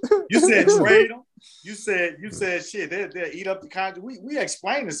 Trey? You said trade them. You said shit. They'll eat up the contract. We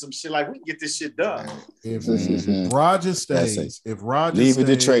explaining some shit like we can get this shit done. If Roger stays, leave it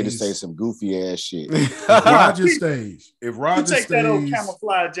to Trey to say some goofy ass shit. If Roger stays, take that old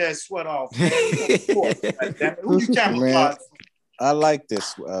camouflage ass sweat off. Man. Who you camouflage? I like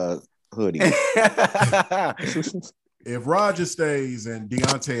this hoodie. If Roger stays and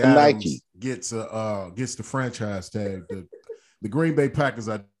Deontay Adams gets the franchise tag, the Green Bay Packers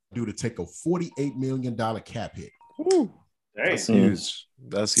are due to take a $48 million cap hit. That's huge.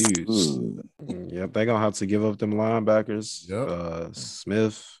 That's huge. Yep, they're gonna have to give up them linebackers. Yep.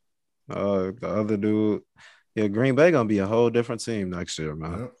 Smith, the other dude. Yeah, Green Bay gonna be a whole different team next year,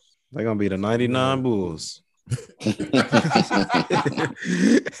 man. Yep. They're gonna be the 99 Bulls.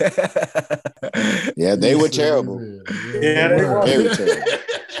 Yeah, they were terrible. Yeah, they were very terrible.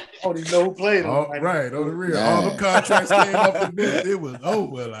 I don't even know who played them. Right, on the real. All the contracts came up the book. It was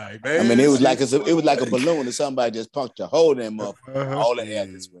over, like, man. I mean, it was like a balloon and somebody just punched a hole in them up. All the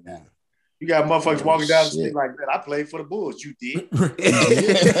athletes went out. You got motherfuckers walking down the street like that. I played for the Bulls. You did.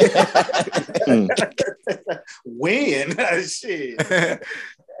 When? Shit.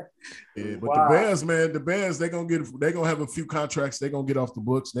 Yeah, but the Bears, man, they're gonna have a few contracts they're gonna get off the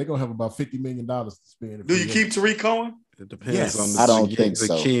books. They're gonna have about $50 million to spend. Do you keep Tariq Cohen? It depends on the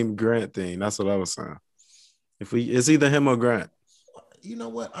Keem Grant thing. That's what I was saying. It's either him or Grant. You know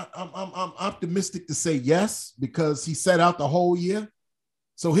what? I'm optimistic to say yes because he sat out the whole year,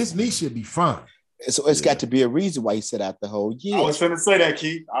 so his knee should be fine. So it's got to be a reason why he sat out the whole year. I was finna say that,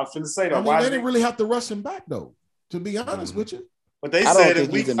 Keith. I was finna say that. I mean, they didn't really have to rush him back though. To be honest with you. But they said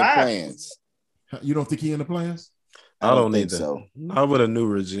if he's in the plans. You don't think he's in the plans? I don't think so. Not with a new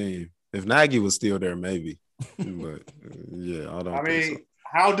regime. If Nagy was still there, maybe. But yeah, I don't. I mean, think so.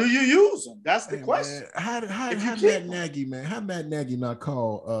 How do you use him? That's the question. Man, how Matt Nagy, man? How Matt Nagy not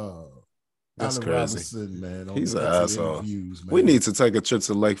call That's Allen crazy. Robinson, man? He's an asshole. We need to take a trip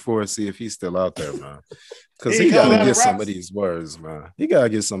to Lake Forest, see if he's still out there, man. Because he got to get some of these words, man. He got to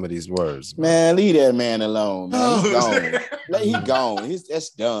get some of these words, man. Leave that man alone, man. He's gone. He gone. That's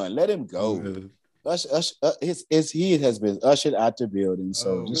done. Let him go. He has been ushered out the building,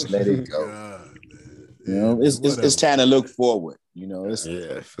 so just let it go. God, you know, it's time to look forward. You know, it's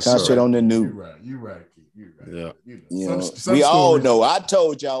concentrate on the new. You're right. Yeah. You know, we all know. I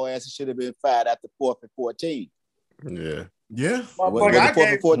told y'all ass it should have been fired after 4th and 14. Yeah. Was it 4th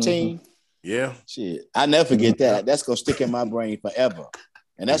and 14? Mm-hmm. Yeah. Shit. I never forget that. That's gonna stick in my brain forever.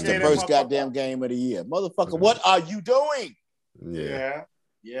 And that's the first goddamn game of the year. Motherfucker, what are you doing? Yeah,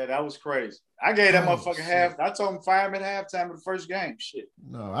 that was crazy. I gave that motherfucker half. I told him fire him at halftime of the first game. Shit.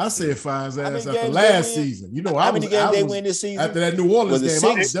 No, I said fire his ass after last season. You know, how many games they win this season? After that New Orleans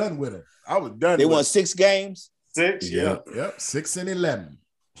game, I was done with it. I was done. They won 6 games. 6. Yep. 6 and 11.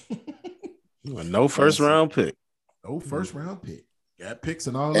 No first round pick. No first round pick. Got picks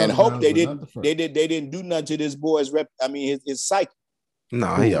and all. And hope they didn't do nothing to this boy's rep. I mean, his psyche.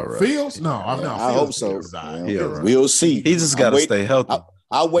 No, he all right. Fields? No, I hope so. Right. We'll see. He just got to stay healthy.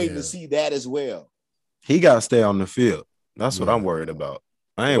 I'll wait to see that as well. He got to stay on the field. That's what I'm worried about.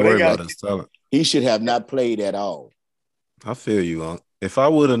 I ain't worried about his talent. He should have not played at all. I feel you, Unc. If I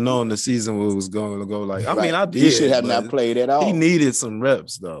would have known the season was going to go like, I mean, I did. He should have not played at all. He needed some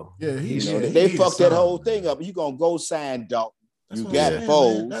reps, though. Yeah, they fucked that whole thing up. You gonna go sign Dalton? You got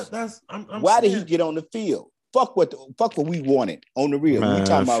Foles. Why did he get on the field? Fuck what we wanted on the real. Man, we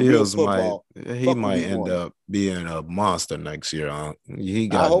talking about real football. He might end up being a monster next year. He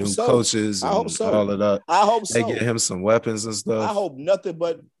got new coaches and all of that. I hope so. They get him some weapons and stuff. I hope nothing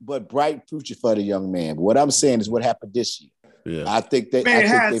but bright future for the young man. But what I'm saying is what happened this year. Yeah, I think they.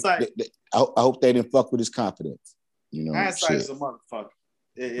 I hope they didn't fuck with his confidence. You know, hindsight is a motherfucker.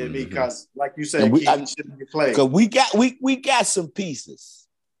 Because, like you said, he shouldn't be played. Because we got some pieces.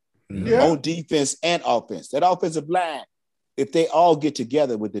 On defense and offense. That offensive line, if they all get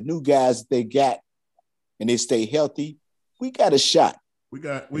together with the new guys that they got and they stay healthy, we got a shot. We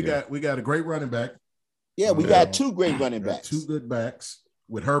got a great running back. Yeah, we got 2 great running backs. 2 good backs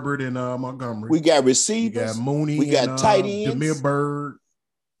with Herbert and Montgomery. We got receivers. We got Mooney. We got tight ends. Demir Bird.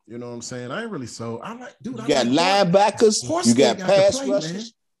 You know what I'm saying? I ain't really You got linebackers. You got pass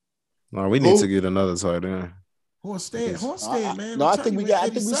rushers. No, we need to get another tight end. Horsted, man. No, I think we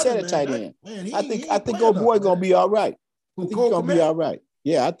said a tight end. I think old boy gonna be all right. He's gonna be all right.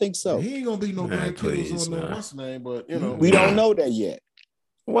 Yeah, I think so. He ain't gonna be no Brad Kittles on no what's name, but you know we don't know that yet.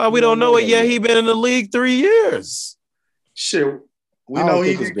 Well, we don't know it yet. He been in the league 3 years. Shit, We know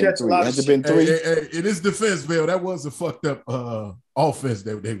he didn't catch a lot. Has it been 3? In his defense, Bill, that was a fucked up offense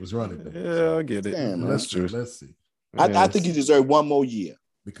that they was running. Yeah, I get it. Damn, Let's see. I think he deserved one more year.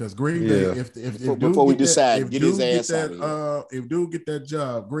 Because Green Bay, before we decide, get his ass out of here. If dude get that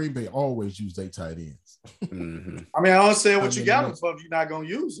job, Green Bay always use their tight ends. Mm-hmm. I mean, I don't say what you got them for if you're not gonna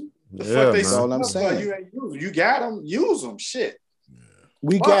use them. That's all I'm saying. You ain't use them. You got them, use them. Shit.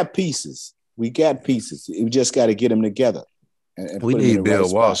 We got pieces. We just got to get them together. And we need Bill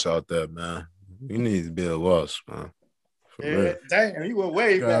Walsh out there, man. We need Bill Walsh, man. Yeah, damn, you went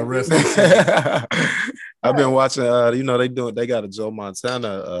way back. I've been watching. They got a Joe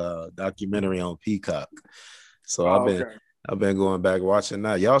Montana documentary on Peacock. So I've been going back watching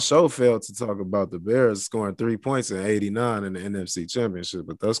that. Y'all show failed to talk about the Bears scoring 3 points in '89 in the NFC Championship,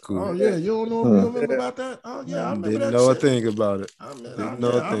 but that's cool. Oh yeah, you don't remember about that? Oh yeah, I remember didn't that know shit. a thing about it. I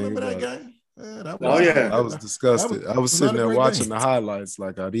remember that game. I was disgusted. I was sitting there watching the highlights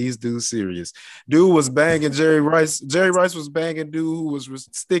like, are these dudes serious? Dude was banging Jerry Rice. Jerry Rice was banging dude who was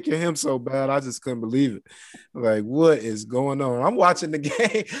sticking him so bad. I just couldn't believe it. Like, what is going on? I'm watching the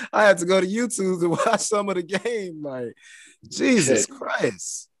game. I had to go to YouTube to watch some of the game. Like, Jesus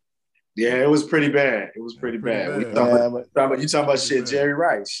Christ. Yeah, it was pretty bad. It was pretty bad. You talking about shit, Jerry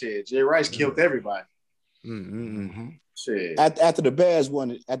Rice. Shit, Jerry Rice killed everybody. Mm-hmm. Shit. After the Bears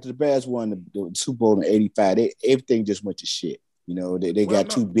won the Super Bowl in '85, everything just went to shit. You know, they got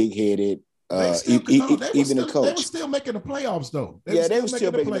too big headed. Even the coach. They were still making the playoffs though. They were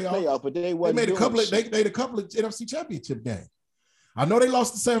still making the playoffs, but they wasn't. They made a couple of NFC championship games. I know they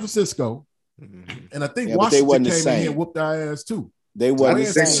lost to San Francisco, and I think Washington came in here and whooped our ass too. They wasn't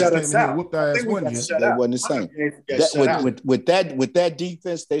the same. Shut us out. Whooped our ass one year. They wasn't the same. With that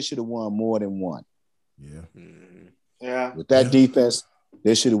defense, they should have won more than one. Yeah. With that defense,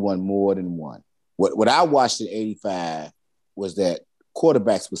 they should have won more than one. What I watched in '85 was that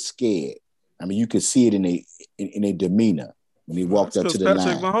quarterbacks were scared. I mean, you could see it in their demeanor when he walked up to the line.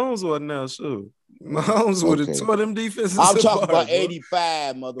 Patrick Mahomes wasn't there, sure. Mahomes would have tore them defenses. I'm talking about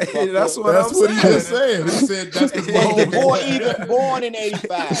 '85, motherfucker. That's what he just said. He said that's because Mahomes born in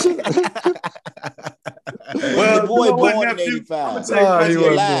 '85. Well, the boy born in '85. He was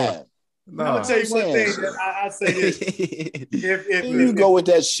alive. No, I'm gonna tell you one thing that I say this. If you go with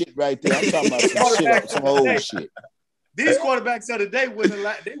that shit right there, I'm talking about some old shit. These quarterbacks of the day wouldn't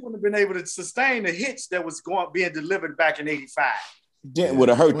have been able to sustain the hits that was being delivered back in '85. Dent would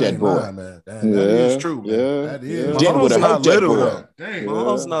have hurt that boy. Man. That is true. Man. Yeah. That is. Dent would have hurt that boy.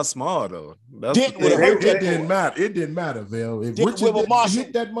 Mahomes not small though. Dent would have hurt that boy. It didn't matter, Bill. If Wilbur Marshall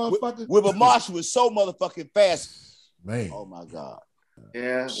hit that motherfucker, Wilbur Marshall was so motherfucking fast. Man. Oh my God.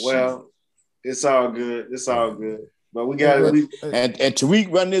 Yeah. Well. It's all good. It's all good. But we got it. And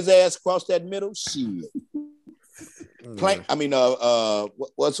Tariq running his ass across that middle. Shit.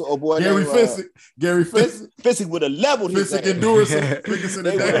 What's old boy? Gary Fisick. Gary Fisick. Fisick would have leveled his ass. Fisick and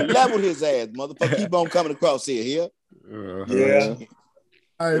They would have leveled his ass, motherfucker. Keep on coming across here. Yeah.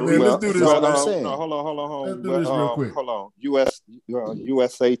 All right, man. Let's do this. Hold on. Let's do this real quick. Hold on.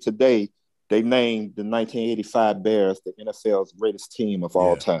 USA Today, they named the 1985 Bears the NFL's greatest team of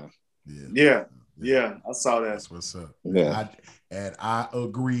all time. Yeah, I saw that. That's what's up. Yeah, I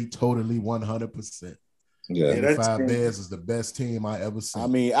agree totally 100%. Yeah, 85 Bears is the best team I ever seen. I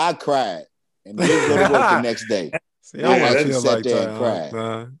mean, I cried, and then go to work the next day. See, I actually feel sat like there that, and cried.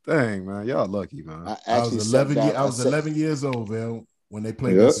 man. Dang, man, y'all lucky, man. I was 11 years old, man, when they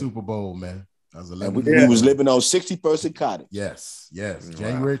played the Super Bowl, man. I was 11. We was living on 60-person cottage. Yes.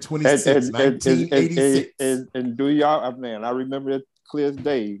 January 26th, 1986. And do y'all, man? I remember it clear as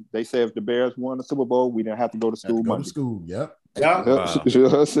day. They said if the Bears won the Super Bowl, we didn't have to go to school Monday. Yep. Yeah. Wow. You know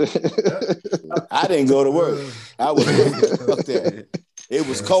what I'm saying? I didn't go to work. I was up there. It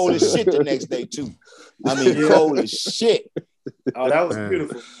was cold as shit the next day too. I mean, cold as shit. Oh, that was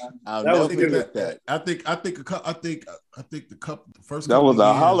beautiful. I'll never forget that. I think the first. That was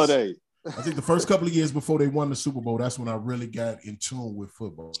a holiday. I think the first couple of years before they won the Super Bowl, that's when I really got in tune with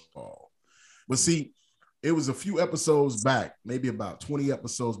football. But see, it was a few episodes back, maybe about 20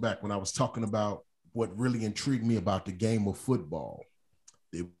 episodes back, when I was talking about what really intrigued me about the game of football.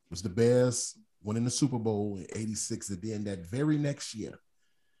 It was the Bears winning the Super Bowl in '86, and then that very next year,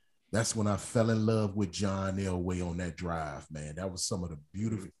 that's when I fell in love with John Elway on that drive, man. That was some of the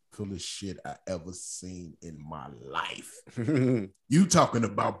beautifulest shit I ever seen in my life. You talking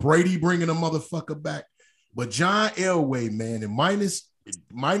about Brady bringing a motherfucker back, but John Elway, man, in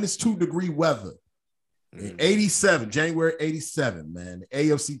minus 2 degree weather in '87, January '87, man, the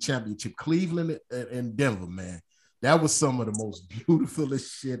AFC Championship, Cleveland and Denver, man. That was some of the most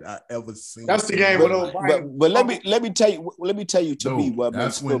beautifulest shit I ever seen. That's the game with O'Brien. But let me tell you to me what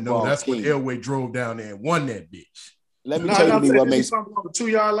makes football that's king. when Elway drove down there and won that bitch. Let me tell you to me what makes something on the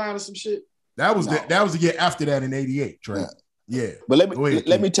 2-yard line or some shit. That was the year after that in '88, Trey. Yeah. But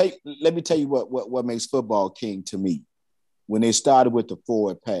let me tell you what makes football king to me. When they started with the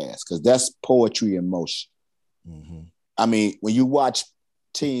forward pass, because that's poetry in motion. Mm-hmm. I mean, when you watch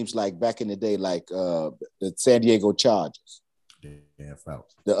teams like back in the day, like the San Diego Chargers,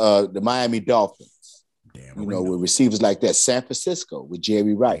 the Miami Dolphins, with receivers like that, San Francisco with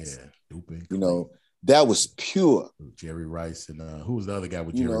Jerry Rice, that was pure. Jerry Rice and who was the other guy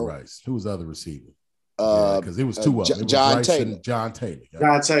with Jerry Rice? Who was the other receiver? Because it was two of them. John Taylor. John Taylor.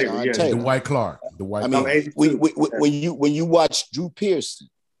 The Dwight Clark. When you watch Drew Pearson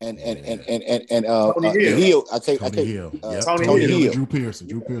and Tony Hill, Tony Hill, Drew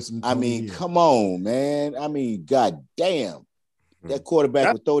Pearson. I mean, come on, man. I mean, goddamn, that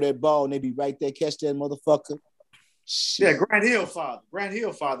quarterback would throw that ball and they'd be right there, catch that motherfucker. Shit. Yeah, Grant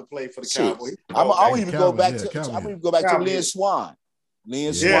Hill father played for the Cowboys. I'm even go back to Lynn Swann.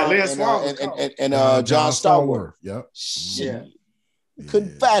 Lynn Swann and John Stallworth. Yep. Shit.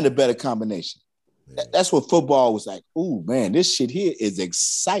 Couldn't find a better combination. Yeah. That's what football was like. Ooh, man, this shit here is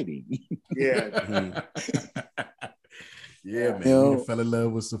exciting. Yeah. Yeah, man. We fell in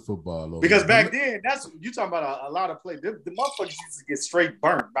love with some football. Because back then, that's you talking about a lot of play. The motherfuckers used to get straight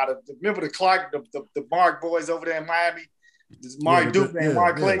burnt by remember the Clark, the Mark boys over there in Miami. Mark Duke and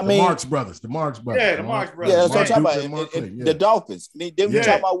Mark Clay. The Marks brothers. Yeah, the Marks brothers. Yeah, that's what I'm talking about. The Dolphins. Then we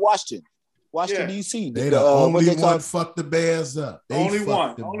talking about Washington, D.C. They the only one fucked the Bears up. Only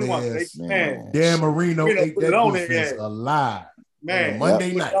one. Dan Marino ate that defense alive. Man,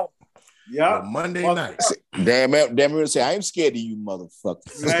 Monday night. Yeah, Monday night. Dan Marino said, "I ain't scared of you,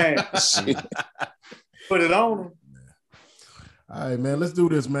 motherfuckers." Man, put it on them. All right, man. Let's do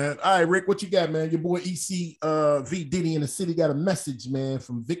this, man. All right, Rick, what you got, man? Your boy EC V Diddy in the city got a message, man,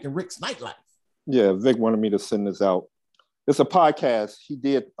 from Vic and Rick's Nightlife. Yeah, Vic wanted me to send this out. It's a podcast he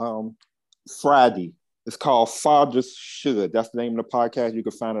did Friday. It's called Fathers Should. That's the name of the podcast. You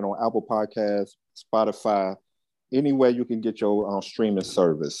can find it on Apple Podcasts, Spotify, anywhere you can get your streaming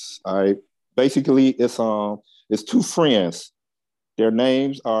service. All right. Basically, it's two friends. Their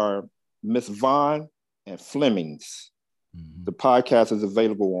names are Miss Vaughn and Flemings. Mm-hmm. The podcast is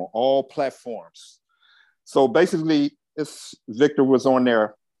available on all platforms. So basically, Victor was on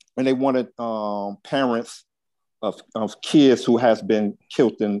there, and they wanted parents of kids who has been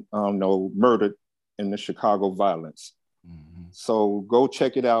killed and murdered in the Chicago violence. Mm-hmm. So go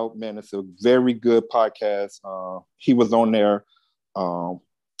check it out, man. It's a very good podcast. He was on there.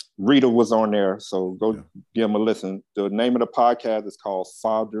 Rita was on there. So go give him a listen. The name of the podcast is called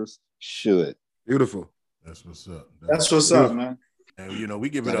Fathers Should. Beautiful. That's what's up. That's what's up, man. And we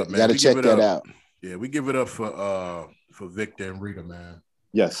give it up, man. Gotta check that out. Yeah, we give it up for Victor and Rita, man.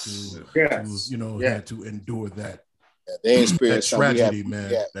 Yes. Had to endure that. They experienced that tragedy,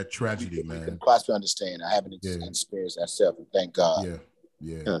 man. That tragedy, man. You possibly understand. I haven't experienced that self, and thank God. Yeah.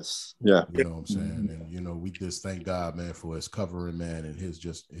 Yes. Yeah. You know what I'm saying? And we just thank God, man, for his covering, man, and his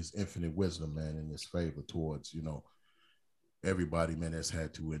infinite wisdom, man, and his favor towards, everybody, man, that's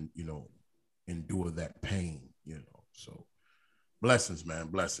had to endure that pain, So blessings, man.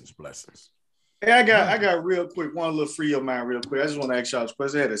 Blessings. Hey, I got real quick, one little free your mind real quick. I just want to ask y'all this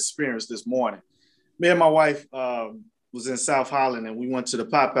question. I had an experience this morning. Me and my wife was in South Holland, and we went to the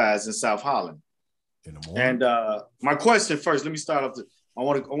Popeyes in South Holland. In the morning. And my question first, let me start off. I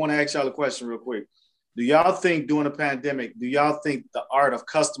want to ask y'all a question real quick. Do y'all think during the pandemic, the art of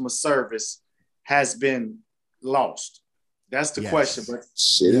customer service has been lost? That's the question. But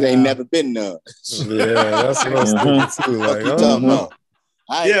shit, it ain't never been none. Yeah, that's what I was thinking too. Like, talking about?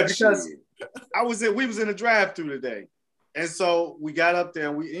 Because we was in a drive-through today. And so we got up there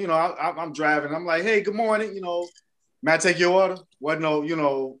and I'm driving. I'm like, hey, good morning. May I take your order? Wasn't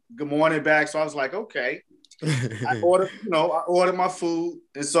no, good morning back. So I was like, okay. I ordered my food.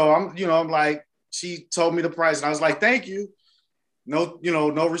 And so I'm like, she told me the price and I was like, thank you. No,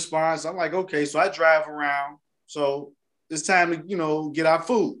 no response. I'm like, okay. So I drive around. So it's time to, get our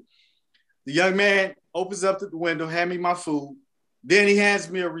food. The young man opens up the window, hand me my food. Then he hands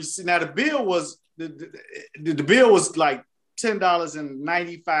me a receipt. Now the bill was like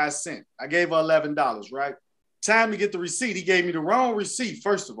 $10.95. I gave her $11, right? Time to get the receipt. He gave me the wrong receipt,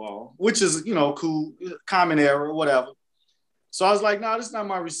 first of all, which is, cool, common error, whatever. So I was like, no, this is not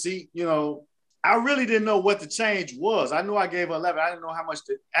my receipt. I really didn't know what the change was. I knew I gave her 11. I didn't know how much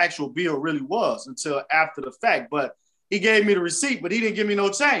the actual bill really was until after the fact. But he gave me the receipt, but he didn't give me no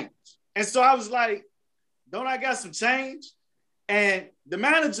change. And so I was like, don't I got some change? And the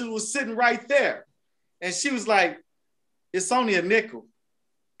manager was sitting right there. And she was like, it's only a nickel.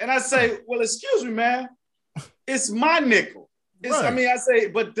 And I say, well, excuse me, man. It's my nickel. Right. I mean, I say,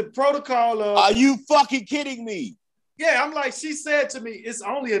 but the protocol of... Are you fucking kidding me? Yeah, I'm like, she said to me, it's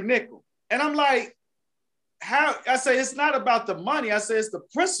only a nickel. And I'm like, how? I say, it's not about the money. I say, it's the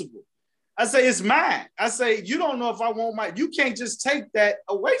principle. I say, it's mine. I say, you don't know if I want my... You can't just take that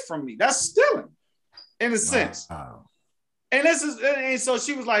away from me. That's stealing, in a sense. And so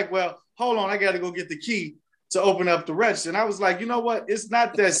she was like, well, hold on, I got to go get the key to open up the register. And I was like, you know what? It's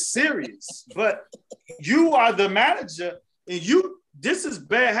not that serious, but you are the manager and this is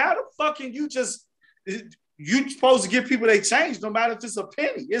bad. How the fuck can you supposed to give people their change no matter if it's a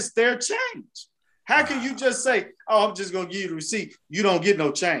penny, it's their change. How can you just say, oh, I'm just going to give you the receipt. You don't get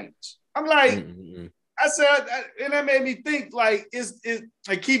no change. I'm like, I said, and that made me think like,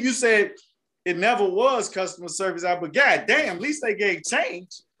 like Keith, you said, it never was customer service, but god damn, at least they gave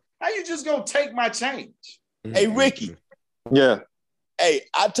change. How you just gonna take my change? Hey, Ricky. Yeah. Hey,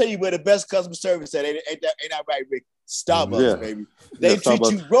 I'll tell you where the best customer service at. Ain't that right, Ricky? Starbucks, baby. They treat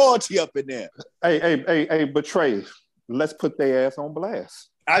you royalty up in there. Hey, betray. Let's put their ass on blast.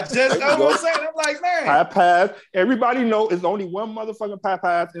 I just know what I'm saying. I'm like, man. Popeyes. Everybody know it's only one motherfucking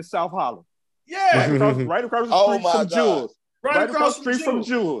Popeyes in South Holland. Yeah. Right across the street from Jewels. Right across the street from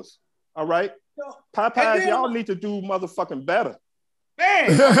Jewels. All right? Popeyes, y'all need to do motherfucking better.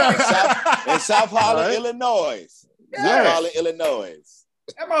 Man. In South Holland, Illinois. South Holland, Illinois.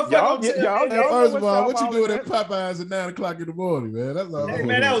 That motherfucker. First of all, what you doing at Popeyes at 9 o'clock in the morning, man? That's all. Hey,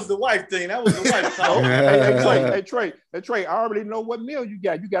 man, that was the wife thing. That was the wife thing. Hey, Trey, I already know what meal you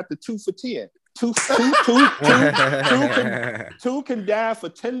got. You got the 2 for $10. Two can die for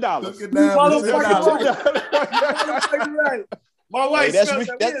 $10. Right. My wife,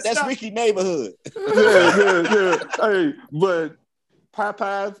 that's Ricky neighborhood. Yeah. Hey, but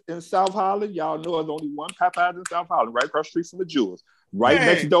Popeyes in South Holland, y'all know there's only one Popeyes in South Holland, right across the street from the Jewels. Right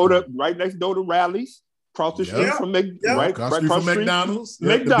next door to Rally's, across the street from across from McDonald's.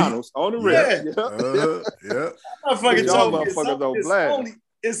 McDonald's on the rim.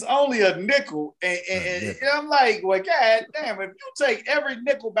 It's only a nickel, and I'm like, well, god damn! If you take every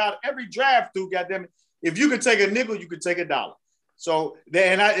nickel about every drive-through, goddamn it, if you could take a nickel, you could take $1. So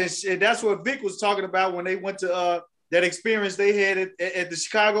and that's what Vic was talking about when they went to that experience they had at the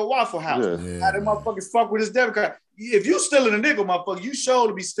Chicago Waffle House. How them motherfuckers fuck with his debit card. If you stealing a nickel, motherfucker, you sure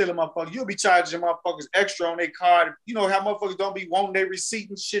to be stealing, motherfucker. You'll be charging motherfuckers extra on their card. You know how motherfuckers don't be wanting their receipt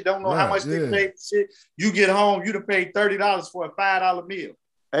and shit, don't know how much they paid for shit. You get home, you'd have paid $30 for a $5 meal.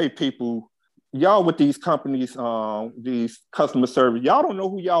 Hey, people, y'all with these companies, these customer service, y'all don't know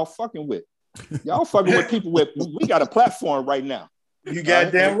who y'all fucking with. Y'all fucking with people we got a platform right now. You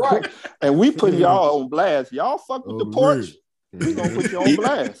goddamn right. And we put y'all on blast. Y'all fuck with the porch. We gonna put you on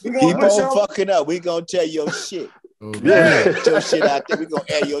blast. Keep on fucking up. We gonna tell your shit. Get your shit out there. We gonna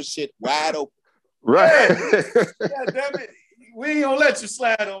air your shit wide open. Right. God damn it. We ain't gonna let you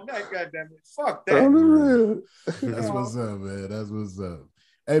slide on that, goddamn it. Fuck that. That's what's up, man. That's what's up.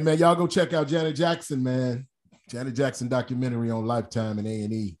 Hey, man, y'all go check out Janet Jackson, man. Janet Jackson documentary on Lifetime and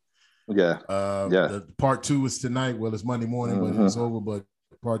A&E. The part 2 is tonight. Well, it's Monday morning, but it's over. But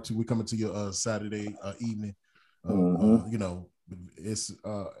part 2, we coming to you Saturday evening. You know, it's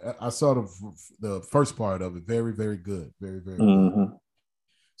I saw the first part of it. Very, very good. Very, very good.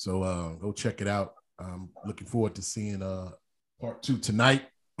 So go check it out. I'm looking forward to seeing part 2 tonight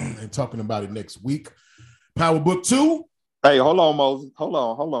and talking about it next week. Power Book 2. Hey, hold on, Moses. Hold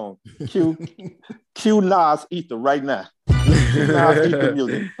on. Cue Nas Ether right now. Nas Ether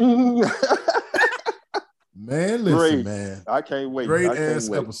music. Man, listen, man. I can't wait. Great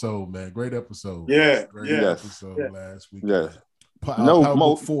episode, man. Great episode. Yeah. Great episode last week. Yes. Power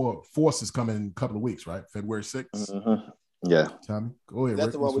Book 4 Force is coming in a couple of weeks, right? February 6th. Yeah. Tommy, go ahead.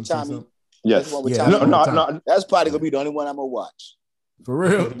 That's the one with Tommy. Yes. No. That's probably gonna be the only one I'm gonna watch. For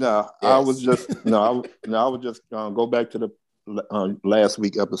real? No, yes. I was just go back to the last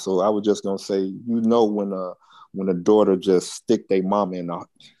week episode. I was just gonna say, when a daughter just stick their mama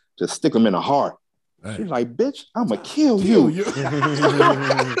stick them in the heart. Hey. She's like, bitch, I'ma kill you.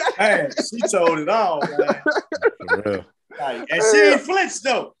 Hey, she told it all, man. For real. And she ain't flinched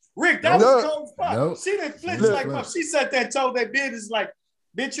though. Rick, that was cold fuck. Nope. She didn't flinch like fuck. She sat there and told that business like,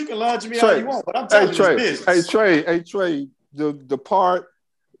 bitch, you can lunge me all you want, but I'm telling you this business. Hey Trey, the part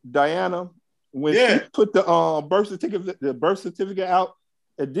Diana when she put the birth certificate out,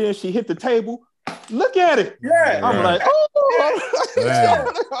 and then she hit the table. Look at it. Yeah. I'm like,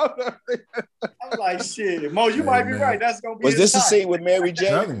 I'm like, shit. Mo, you might be right. That's gonna be. Was this the scene with Mary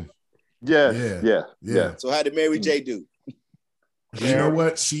Jane? Yeah. So how did Mary J do? You know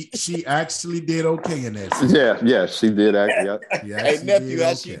what? She actually did okay in that scene. Yeah, she did. Hey, nephew,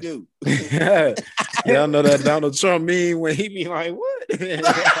 how she do? Y'all know that Donald Trump meme when he be like, what?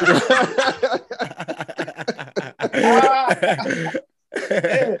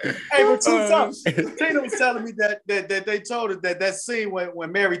 Hey, but two times, Tina was telling me that they told her that scene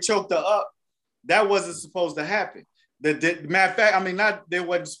when Mary choked her up, that wasn't supposed to happen. Matter of fact, I mean, not that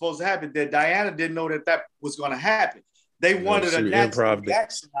wasn't supposed to happen. That Diana didn't know that was going to happen. They wanted a natural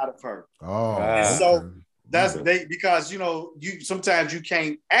reaction out of her. Oh, so that's because you sometimes you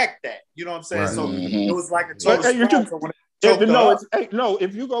can't act that. You know what I'm saying? Right. So it was like a total.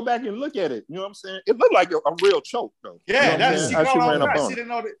 If you go back and look at it, you know what I'm saying? It looked like a real choke, though. Yeah, you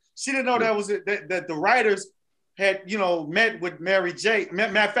know she didn't know that was it. That the writers had met with Mary J.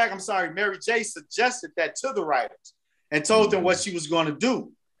 Matter of fact, Mary J. suggested that to the writers and told them what she was going to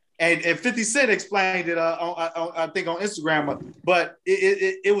do. And 50 Cent explained it, I think, on Instagram. But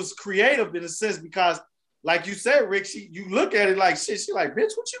it was creative in a sense because, like you said, Rick, you look at it like shit. She like,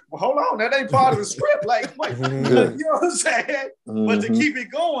 bitch, hold on, that ain't part of the script. Like, wait, you know what I'm saying? But to keep it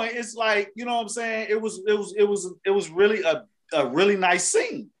going, it's like, you know what I'm saying? It was really a really nice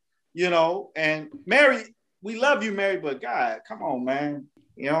scene, And Mary, we love you, Mary, but God, come on, man.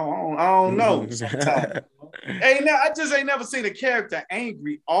 I don't know. Sometimes. I just ain't never seen a character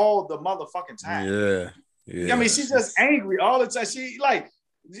angry all the motherfucking time. Yeah. I mean, she's just angry all the time. She like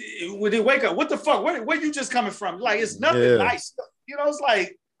when they wake up, what the fuck? Where you just coming from? Like it's nothing nice. It's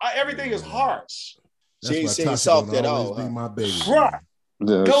like everything is harsh. She ain't soft at all. Be my baby. Right.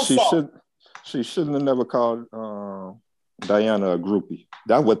 Yeah, she shouldn't have never called Diana a groupie.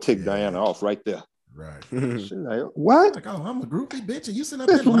 That would take Diana off right there. Right. She's like, what? Like, oh, I'm a groupie, bitch, and you sitting up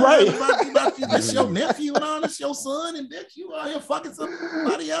there lying about you. That's your nephew and all this, your son, and bitch, you out here fucking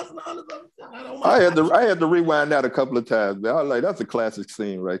somebody else and all this other shit. I had to rewind that a couple of times, man. I was like, that's a classic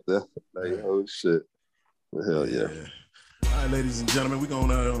scene right there. Like, oh shit. Well, hell yeah. All right, ladies and gentlemen, we're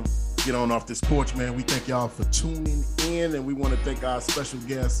gonna get on off this porch, man. We thank y'all for tuning in, and we want to thank our special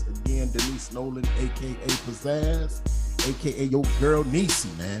guest again, Denise Nolan, aka Pizzazz, aka your girl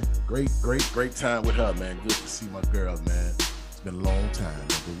Niecy, man. Great time with her, man. Good to see my girl, man. It's been a long time,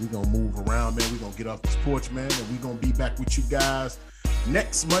 but we're gonna move around, man. We're gonna get off this porch, man, and we're gonna be back with you guys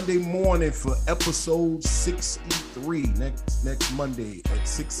next Monday morning for episode 63. Next Monday at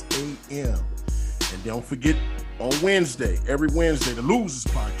 6 a.m. And don't forget, on Wednesday, every Wednesday, the Losers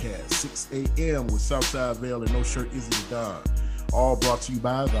Podcast, 6 a.m. with Southside Vale and No Shirt Izzy the Don. All brought to you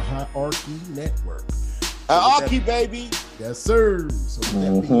by the Hierarchy Network. Hierarchy, baby. Yes, sir. So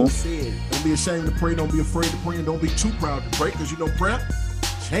with that being said, don't be ashamed to pray, don't be afraid to pray, and don't be too proud to pray, because prep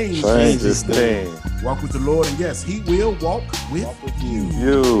change this thing. Walk with the Lord, and yes, he will walk with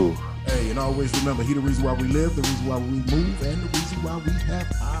you. Hey, and always remember, he the reason why we live, the reason why we move, and the reason why we have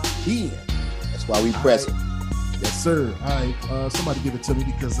our being. That's why we press it. Yes, sir. All right, somebody give it to me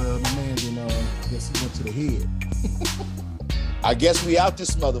because my man, I guess he went to the head. I guess we out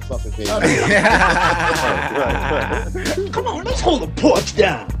this motherfucker, baby. Come on, let's hold the porch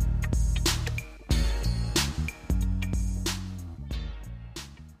down.